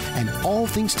coach, and all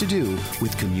things to do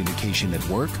with communication at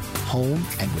work, home,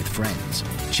 and with friends.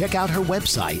 Check out her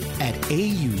website at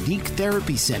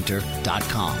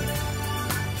auniquetherapycenter.com.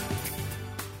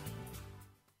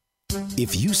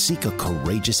 If you seek a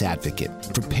courageous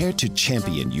advocate prepared to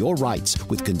champion your rights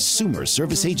with consumer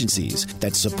service agencies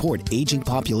that support aging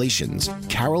populations,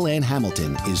 Carol Ann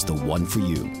Hamilton is the one for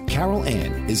you. Carol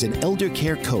Ann is an elder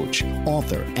care coach,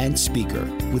 author, and speaker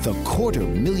with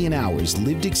 250,000 hours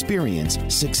lived experience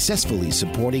successfully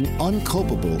supporting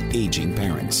unculpable aging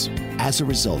parents. As a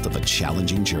result of a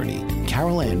challenging journey,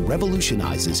 Carol Ann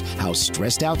revolutionizes how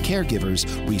stressed out caregivers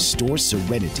restore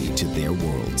serenity to their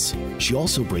worlds. She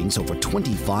also brings over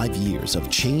 25 years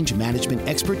of change management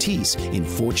expertise in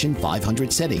Fortune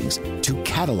 500 settings to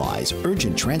catalyze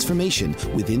urgent transformation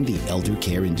within the elder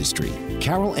care industry.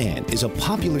 Carol Ann is a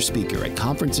popular speaker at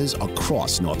conferences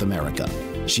across North America.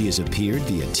 She has appeared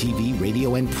via TV,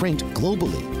 radio, and print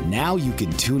globally. Now you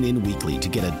can tune in weekly to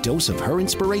get a dose of her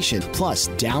inspiration plus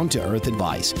down-to-earth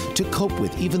advice to cope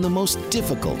with even the most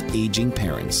difficult aging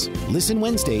parents. Listen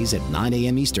Wednesdays at 9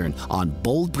 a.m. Eastern on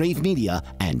Bold Brave Media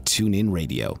and TuneIn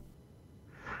Radio.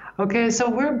 Okay, so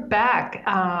we're back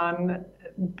on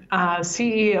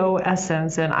CEO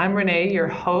Essence, and I'm Renee, your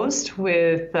host.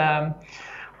 We're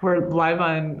live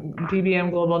on BBM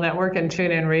Global Network and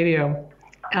TuneIn Radio.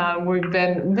 We've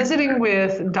been visiting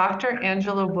with Dr.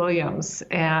 Angela Williams,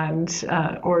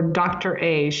 or Dr.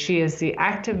 A. She is the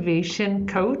activation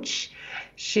coach.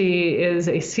 She is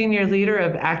a senior leader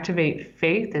of Activate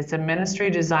Faith. It's a ministry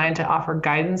designed to offer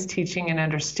guidance, teaching, and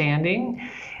understanding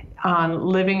on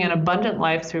living an abundant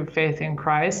life through faith in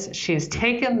Christ. She's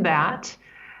taken that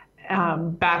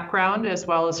background as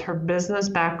well as her business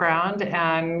background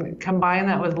and combined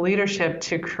that with leadership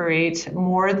to create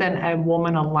More Than a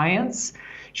Woman Alliance.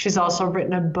 She's also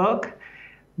written a book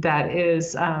that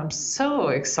is so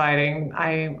exciting.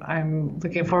 I'm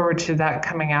looking forward to that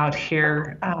coming out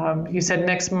here. You said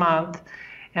next month,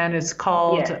 and it's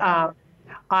called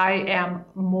I Am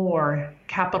More,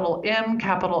 capital M,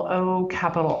 capital O,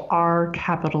 capital R,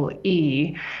 capital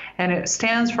E. And it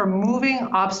stands for Moving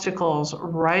Obstacles,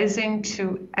 Rising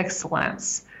to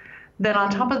Excellence. Then on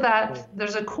top of that,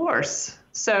 there's a course.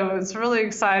 So it's really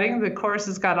exciting. The course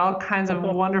has got all kinds of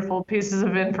wonderful pieces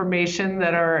of information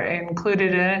that are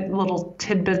included in it, little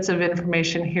tidbits of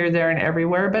information here, there, and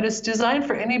everywhere. But it's designed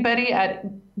for anybody at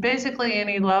basically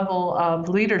any level of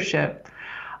leadership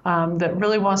that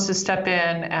really wants to step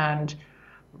in and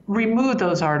remove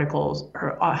those obstacles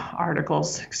to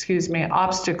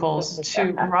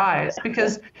rise,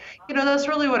 because that's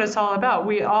really what it's all about.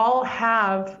 We all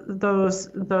have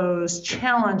those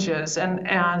challenges,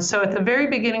 and so at the very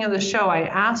beginning of the show I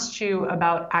asked you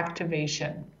about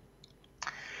activation.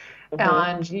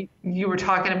 And you were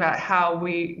talking about how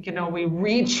we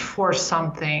reach for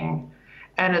something,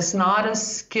 and it's not a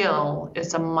skill,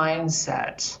 it's a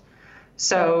mindset.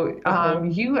 So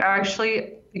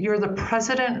you're the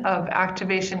president of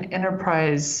Activation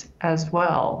Enterprise as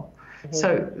well.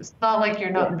 So it's not like you're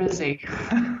not busy.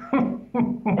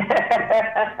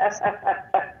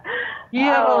 You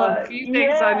have a few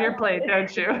things on your plate,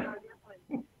 don't you?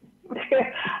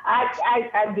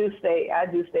 I do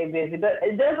stay busy, but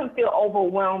it doesn't feel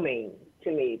overwhelming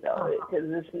to me though,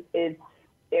 because it's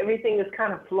everything is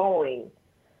kind of flowing,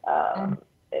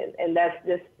 and that's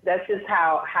just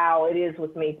how it is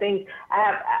with me.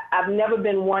 I've never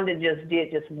been one to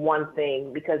did just one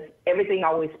thing, because everything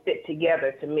always fit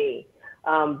together to me.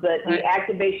 But the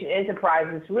Activation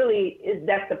Enterprises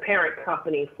that's the parent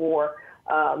company for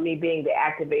me being the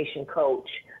activation coach,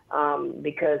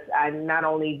 because I not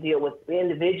only deal with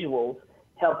individuals,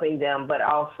 helping them, but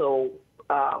also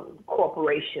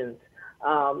corporations,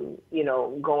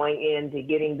 going into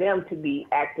getting them to be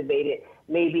activated,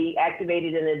 maybe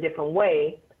activated in a different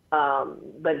way.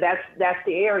 But that's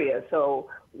the area. So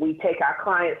we take our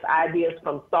clients' ideas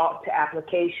from thought to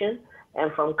application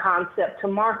and from concept to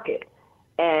market.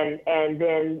 And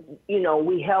then,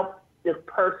 we help the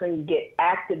person get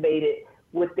activated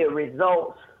with their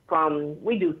results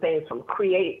we do things from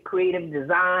creative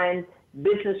design,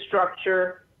 business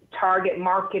structure, target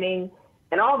marketing,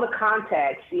 and all the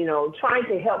contacts, trying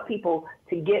to help people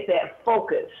to get that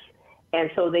focus.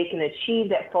 And so they can achieve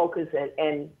that focus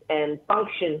and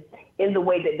function in the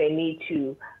way that they need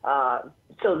to,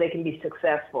 so they can be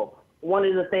successful. One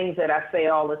of the things that I say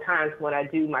all the times when I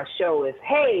do my show is,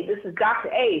 hey, this is Dr.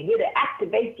 A, here to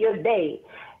activate your day.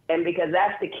 And because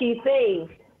that's the key thing,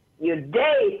 your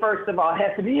day, first of all,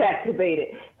 has to be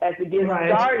activated, has to get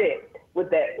started with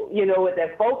that, with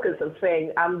that focus of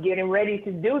saying, I'm getting ready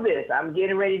to do this. I'm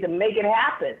getting ready to make it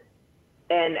happen.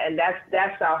 And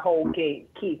that's our whole key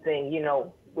thing.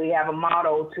 We have a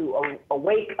motto to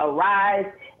awake,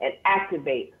 arise, and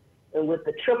activate. And with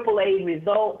the AAA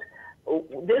result,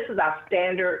 this is our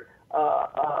standard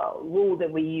rule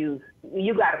that we use.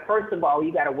 First of all,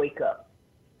 you got to wake up.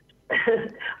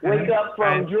 Wake up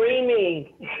from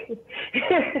dreaming.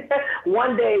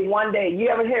 One day, you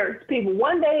ever hear people,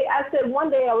 one day I said one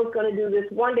day I was going to do this,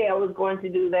 one day I was going to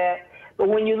do that. But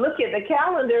when you look at the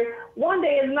calendar, one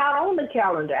day is not on the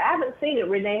calendar. I haven't seen it.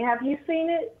 Renee, have you seen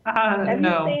it? Have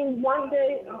no. you seen one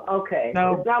day? Okay.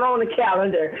 No. It's not on the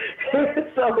calendar.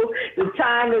 So the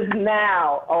time is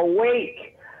now.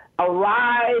 Awake,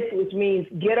 arise, which means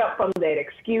get up from that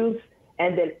excuse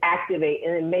and then activate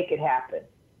and then make it happen.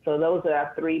 So those are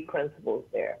our three principles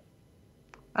there.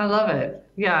 I love it.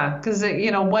 Yeah, because,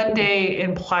 one day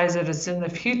implies that it's in the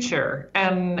future.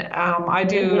 And I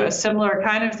do a similar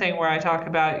kind of thing where I talk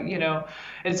about,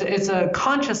 it's a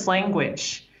conscious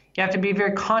language. You have to be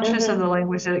very conscious of the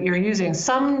language that you're using.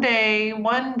 Someday,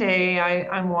 one day,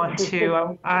 I want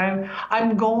to.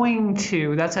 I'm going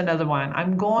to. That's another one.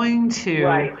 I'm going to.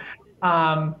 Right.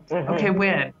 Okay,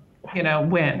 when?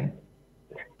 When?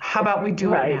 How about we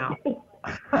do it now?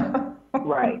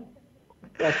 Right.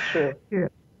 That's true.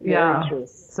 Yeah. True.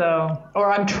 So,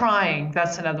 or I'm trying.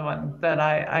 That's another one that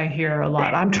I hear a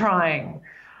lot. I'm trying.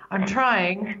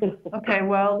 Okay,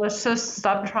 well, let's just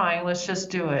stop trying. Let's just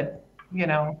do it.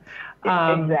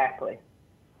 Exactly.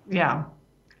 Yeah.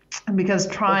 Because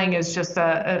trying is just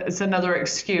it's another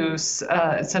excuse.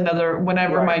 It's another,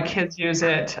 whenever my kids use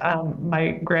it,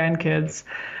 my grandkids,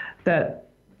 that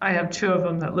I have two of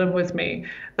them that live with me,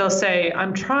 they'll say,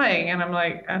 I'm trying. And I'm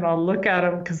like, and I'll look at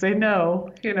them because they know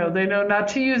not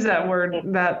to use that word,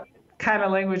 that kind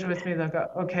of language with me. They'll go,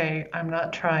 okay, I'm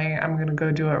not trying. I'm going to go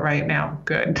do it right now.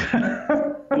 Good.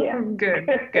 Yeah.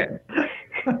 Good.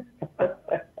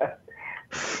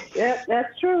 Yeah,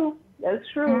 that's true. That's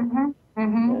true.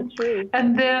 That's true.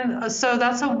 And then, so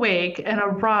that's awake, and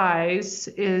arise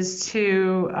is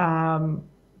to,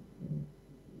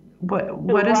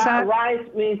 what is that? Arise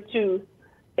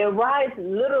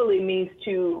literally means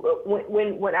to,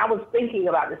 when I was thinking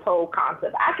about this whole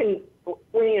concept,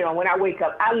 when I wake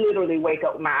up, I literally wake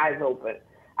up with my eyes open.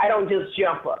 I don't just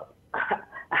jump up.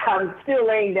 I'm still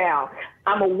laying down.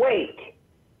 I'm awake.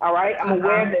 All right. I'm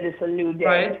aware that it's a new day.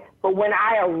 Right. But when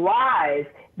I arise,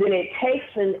 then it takes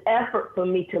an effort for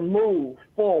me to move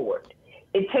forward.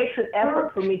 It takes an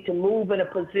effort for me to move in a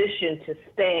position to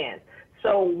stand.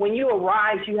 So when you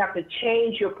arise, you have to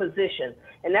change your position.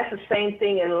 And that's the same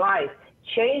thing in life.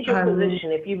 Change your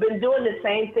position. If you've been doing the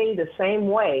same thing the same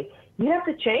way, you have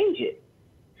to change it.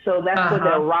 So that's where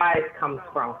the arise comes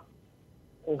from.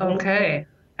 Okay.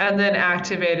 And then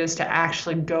activate is to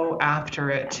actually go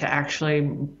after it, to actually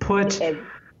put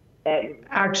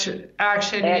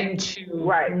action into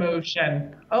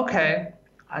motion. Okay.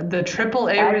 The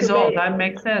AAA result, that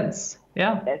makes sense.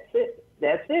 Yeah.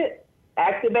 That's it.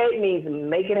 Activate means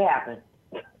make it happen.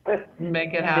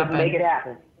 Make it happen. Just make it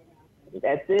happen.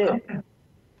 That's it. Okay.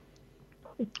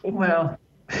 Well,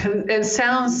 it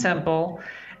sounds simple.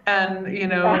 And,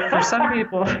 for some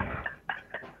people...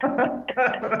 It's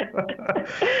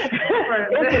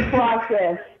a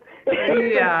process.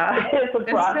 Yeah. It's a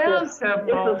process. It sounds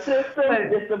simple. It's a system.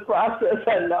 It's a process.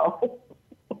 I know.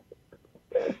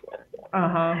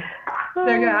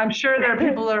 I'm sure there are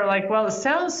people that are like, well, it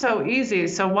sounds so easy.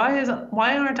 So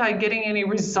why aren't I getting any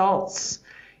results?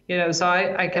 So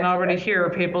I can already hear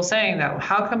people saying that.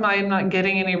 How come I'm not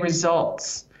getting any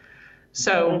results?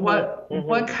 So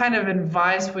what kind of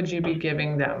advice would you be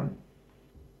giving them?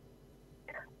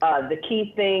 The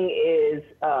key thing is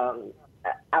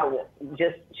I will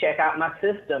just check out my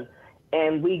system,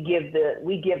 and we give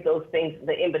those things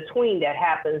the in between that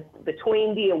happens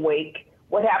between the awake.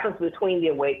 What happens between the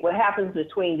awake? What happens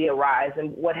between the arise?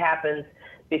 And what happens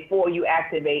before you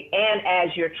activate and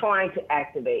as you're trying to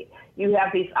activate? You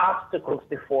have these obstacles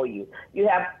before you. You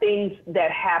have things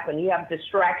that happen. You have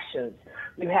distractions.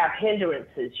 You have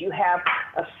hindrances. You have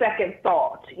a second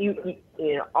thought. You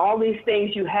know, all these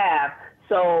things you have.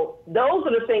 So those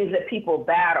are the things that people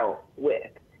battle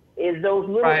with, is those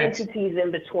little entities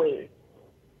in between.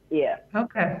 Yeah.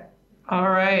 Okay. All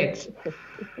right.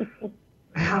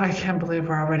 I can't believe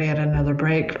we're already at another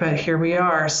break, but here we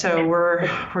are. So we're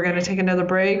going to take another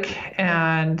break,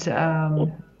 and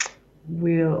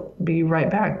we'll be right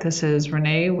back. This is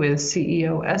Renee with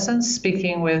CEO Essence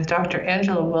speaking with Dr.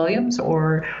 Angela Williams,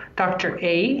 or Dr.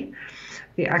 A,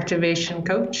 the activation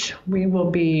coach. We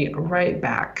will be right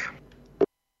back.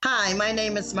 Hi, my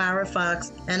name is Myra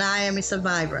Fox, and I am a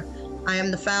survivor. I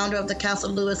am the founder of the Castle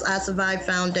Lewis I Survived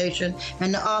Foundation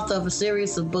and the author of a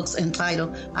series of books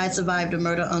entitled I Survived a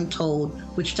Murder Untold,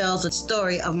 which tells the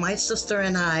story of my sister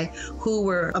and I who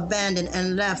were abandoned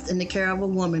and left in the care of a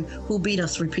woman who beat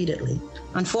us repeatedly.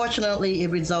 Unfortunately, it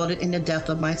resulted in the death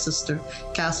of my sister,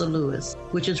 Castle Lewis,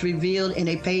 which is revealed in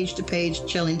a page-to-page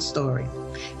chilling story.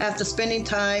 After spending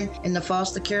time in the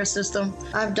foster care system,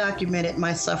 I've documented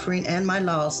my suffering and my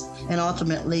loss, and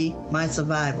ultimately my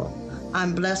survival.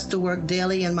 I'm blessed to work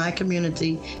daily in my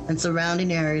community and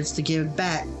surrounding areas to give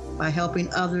back by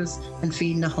helping others and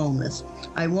feeding the homeless.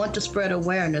 I want to spread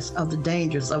awareness of the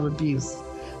dangers of abuse.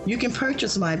 You can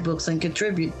purchase my books and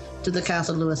contribute to the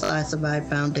Castle Lewis I Survived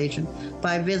Foundation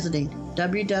by visiting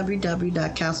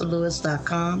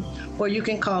www.castlelewis.com, or you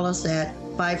can call us at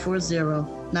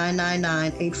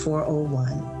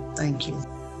 540-999-8401. Thank you.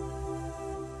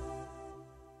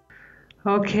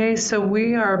 Okay, so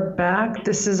we are back.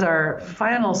 This is our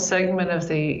final segment of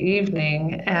the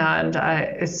evening, and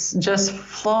it's just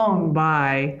flown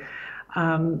by.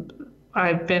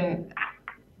 I've been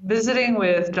visiting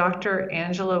with Dr.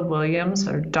 Angela Williams,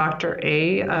 or Dr.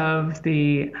 A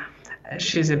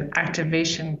she's an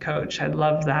activation coach. I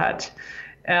love that.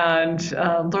 And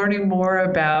learning more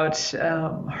about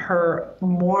her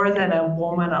More Than a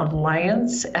Woman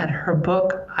Alliance and her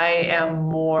book, I Am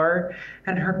More,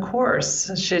 and her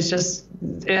course.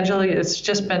 Angela, it's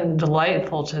just been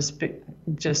delightful to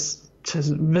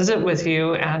visit with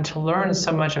you and to learn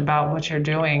so much about what you're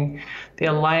doing. The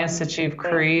alliance that you've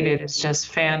created is just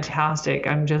fantastic.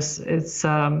 It's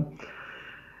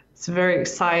very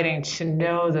exciting to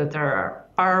know that there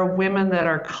are women that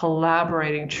are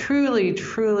collaborating, truly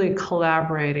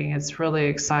collaborating. It's really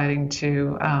exciting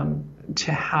to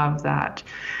have that.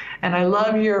 And I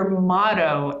love your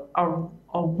motto,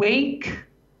 awake,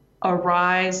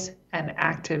 arise, and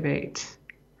activate,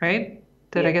 right?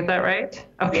 Did I get that right?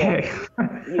 Okay.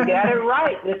 Yeah. You got it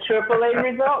right. The AAA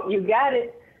result. You got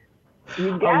it.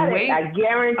 You got awake, it. I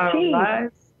guarantee.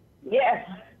 Arise. Yes.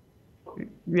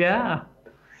 Yeah.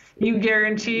 You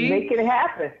guarantee? Make it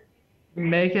happen.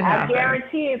 Make it happen. I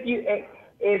guarantee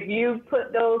if you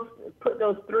put those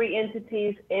three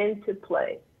entities into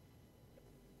play,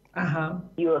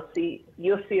 you'll see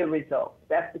a result.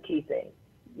 That's the key thing.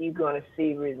 You're going to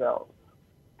see results.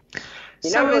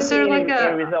 You're not going to see any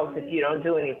results if you don't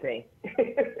do anything.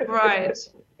 Right.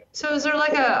 So is there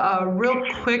like a real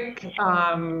quick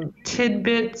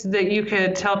tidbit that you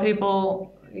could tell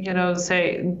people,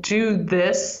 say, do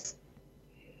this,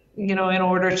 in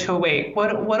order to awake?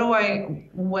 What do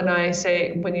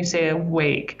when you say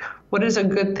awake, what is a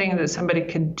good thing that somebody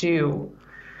could do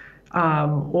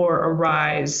or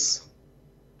arise?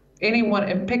 Pick any one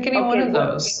of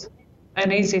those.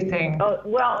 An easy thing.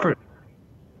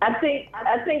 I think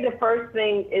the first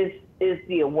thing is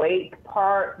the awake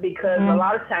part, because a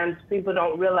lot of times people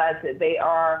don't realize that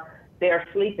they're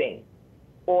sleeping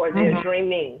or they're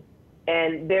dreaming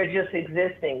and they're just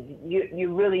existing.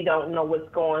 You really don't know what's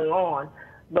going on.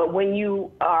 But when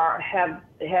you are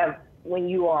when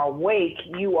you are awake,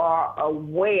 you are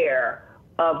aware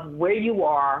of where you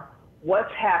are,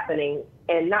 what's happening,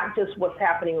 and not just what's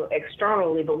happening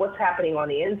externally, but what's happening on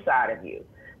the inside of you.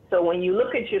 So when you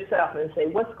look at yourself and say,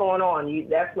 what's going on?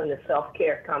 That's when the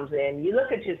self-care comes in. You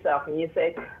look at yourself and you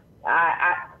say,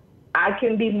 I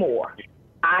can be more.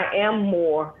 I am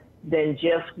more than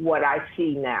just what I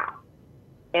see now.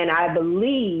 And I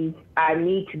believe I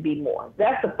need to be more.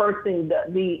 That's the first thing,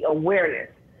 the awareness.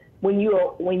 When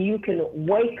you can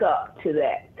wake up to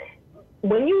that.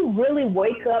 When you really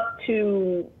wake up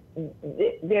to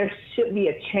there should be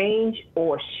a change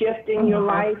or shift in your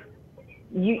life,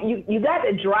 you got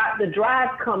to drive. The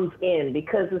drive comes in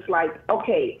because it's like,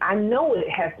 okay, I know it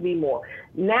has to be more.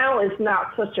 Now it's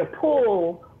not such a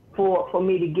pull for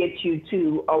me to get you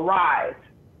to arrive,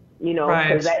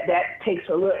 because that takes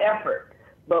a little effort.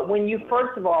 But when you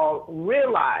first of all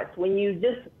realize, when you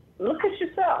just look at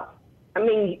yourself, I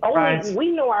mean,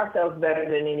 we know ourselves better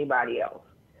than anybody else.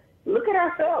 Look at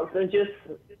ourselves and just,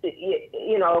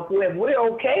 if we're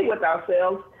okay with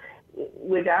ourselves,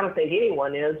 which I don't think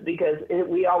anyone is, because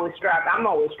we always strive. I'm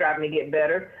always striving to get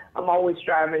better. I'm always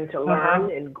striving to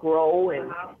learn and grow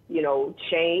and,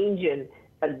 change and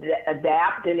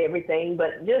adapt and everything.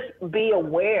 But just be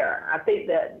aware. I think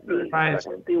that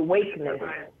the awakening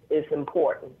is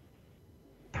important.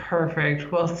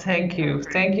 Perfect. Well, thank you.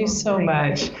 Thank you so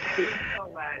much.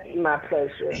 My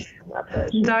pleasure.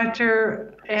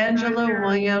 Dr. Angela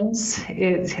Williams,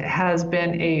 it has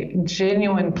been a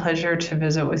genuine pleasure to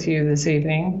visit with you this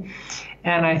evening.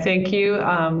 And I thank you.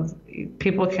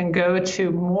 People can go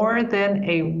to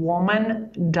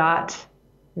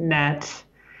morethan-a-woman.net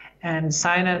and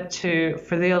sign up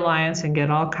for the Alliance and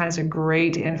get all kinds of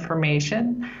great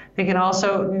information. They can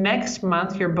also, next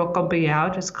month, your book will be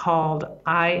out. It's called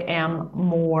I Am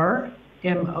More,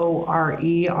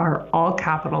 M-O-R-E, are all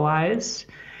capitalized.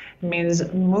 It means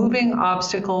moving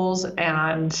obstacles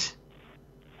and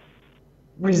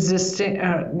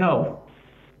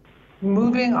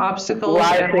moving obstacles.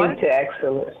 Rising to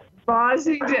excellence.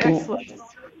 Rising to excellence.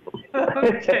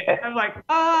 Okay, I'm like,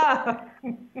 I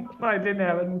didn't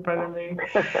have it in front of me.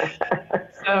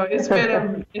 So it's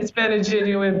been a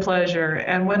genuine pleasure.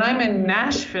 And when I'm in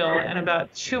Nashville in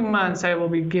about 2 months, I will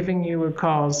be giving you a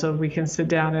call so we can sit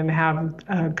down and have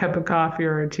a cup of coffee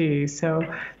or a tea. So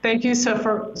thank you so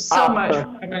much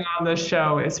for coming on the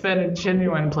show. It's been a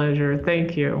genuine pleasure.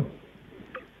 Thank you.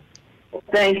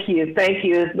 Thank you.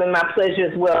 It's been my pleasure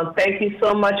as well. Thank you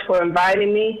so much for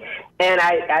inviting me. And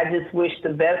I just wish the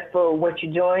best for what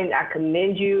you're doing. I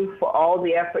commend you for all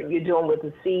the effort you're doing with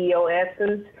the CEO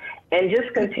Essence. And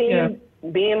just continue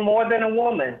being more than a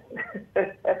woman.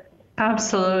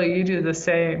 Absolutely. You do the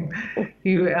same.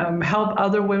 You help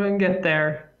other women get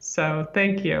there. So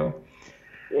thank you.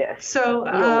 Yes. So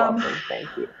you're welcome.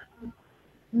 Thank you.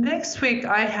 Next week,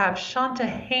 I have Shanta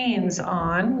Haynes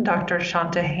on. Dr.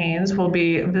 Shanta Haynes will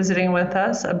be visiting with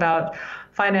us about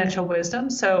financial wisdom.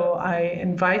 So I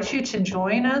invite you to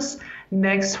join us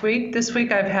next week. This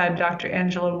week, I've had Dr.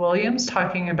 Angela Williams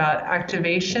talking about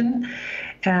activation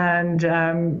and,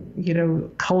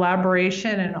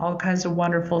 collaboration and all kinds of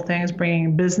wonderful things,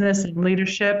 bringing business and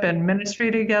leadership and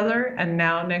ministry together. And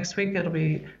now next week, it'll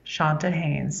be Shanta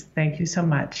Haynes. Thank you so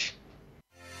much.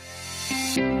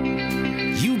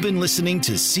 You've been listening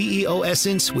to CEO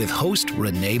Essence with host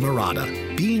Renee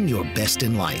Marotta. Being your best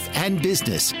in life and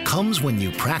business comes when you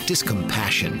practice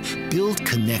compassion, build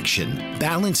connection,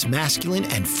 balance masculine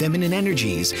and feminine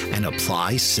energies, and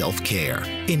apply self-care.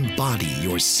 Embody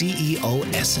your CEO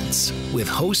Essence with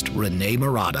host Renee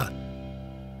Marotta.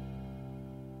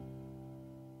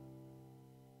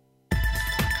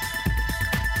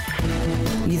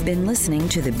 You've been listening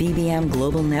to the BBM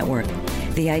Global Network.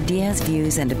 The ideas,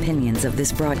 views, and opinions of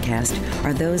this broadcast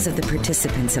are those of the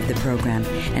participants of the program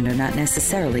and are not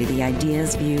necessarily the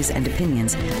ideas, views, and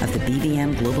opinions of the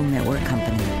BBM Global Network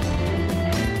Company.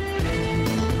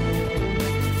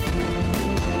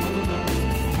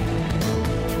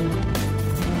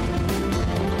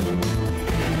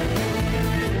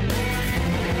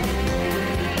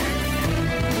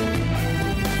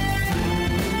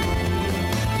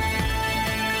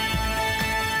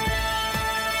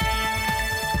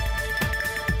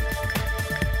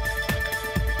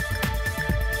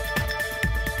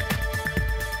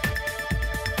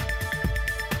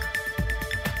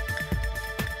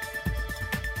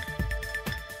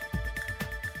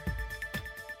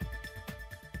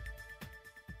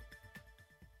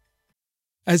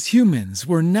 As humans,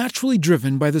 we're naturally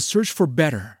driven by the search for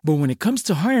better. But when it comes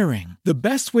to hiring, the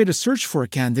best way to search for a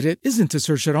candidate isn't to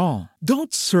search at all.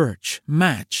 Don't search,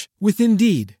 match with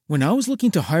Indeed. When I was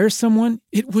looking to hire someone,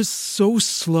 it was so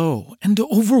slow and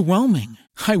overwhelming.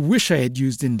 I wish I had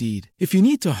used Indeed. If you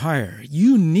need to hire,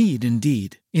 you need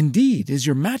Indeed. Indeed is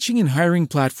your matching and hiring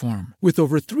platform with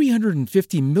over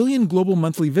 350 million global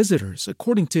monthly visitors,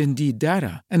 according to Indeed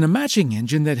data, and a matching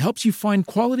engine that helps you find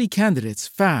quality candidates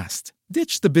fast.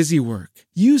 Ditch the busy work.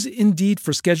 Use Indeed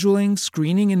for scheduling,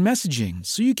 screening, and messaging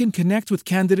so you can connect with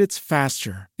candidates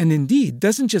faster. And Indeed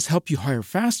doesn't just help you hire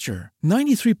faster.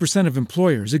 93% of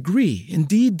employers agree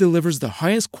Indeed delivers the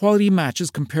highest quality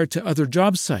matches compared to other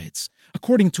job sites,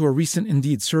 according to a recent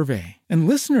Indeed survey. And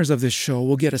listeners of this show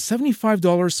will get a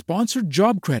 $75 sponsored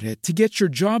job credit to get your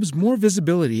jobs more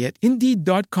visibility at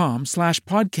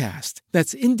Indeed.com/podcast.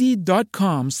 That's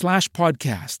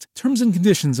Indeed.com/podcast. Terms and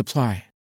conditions apply.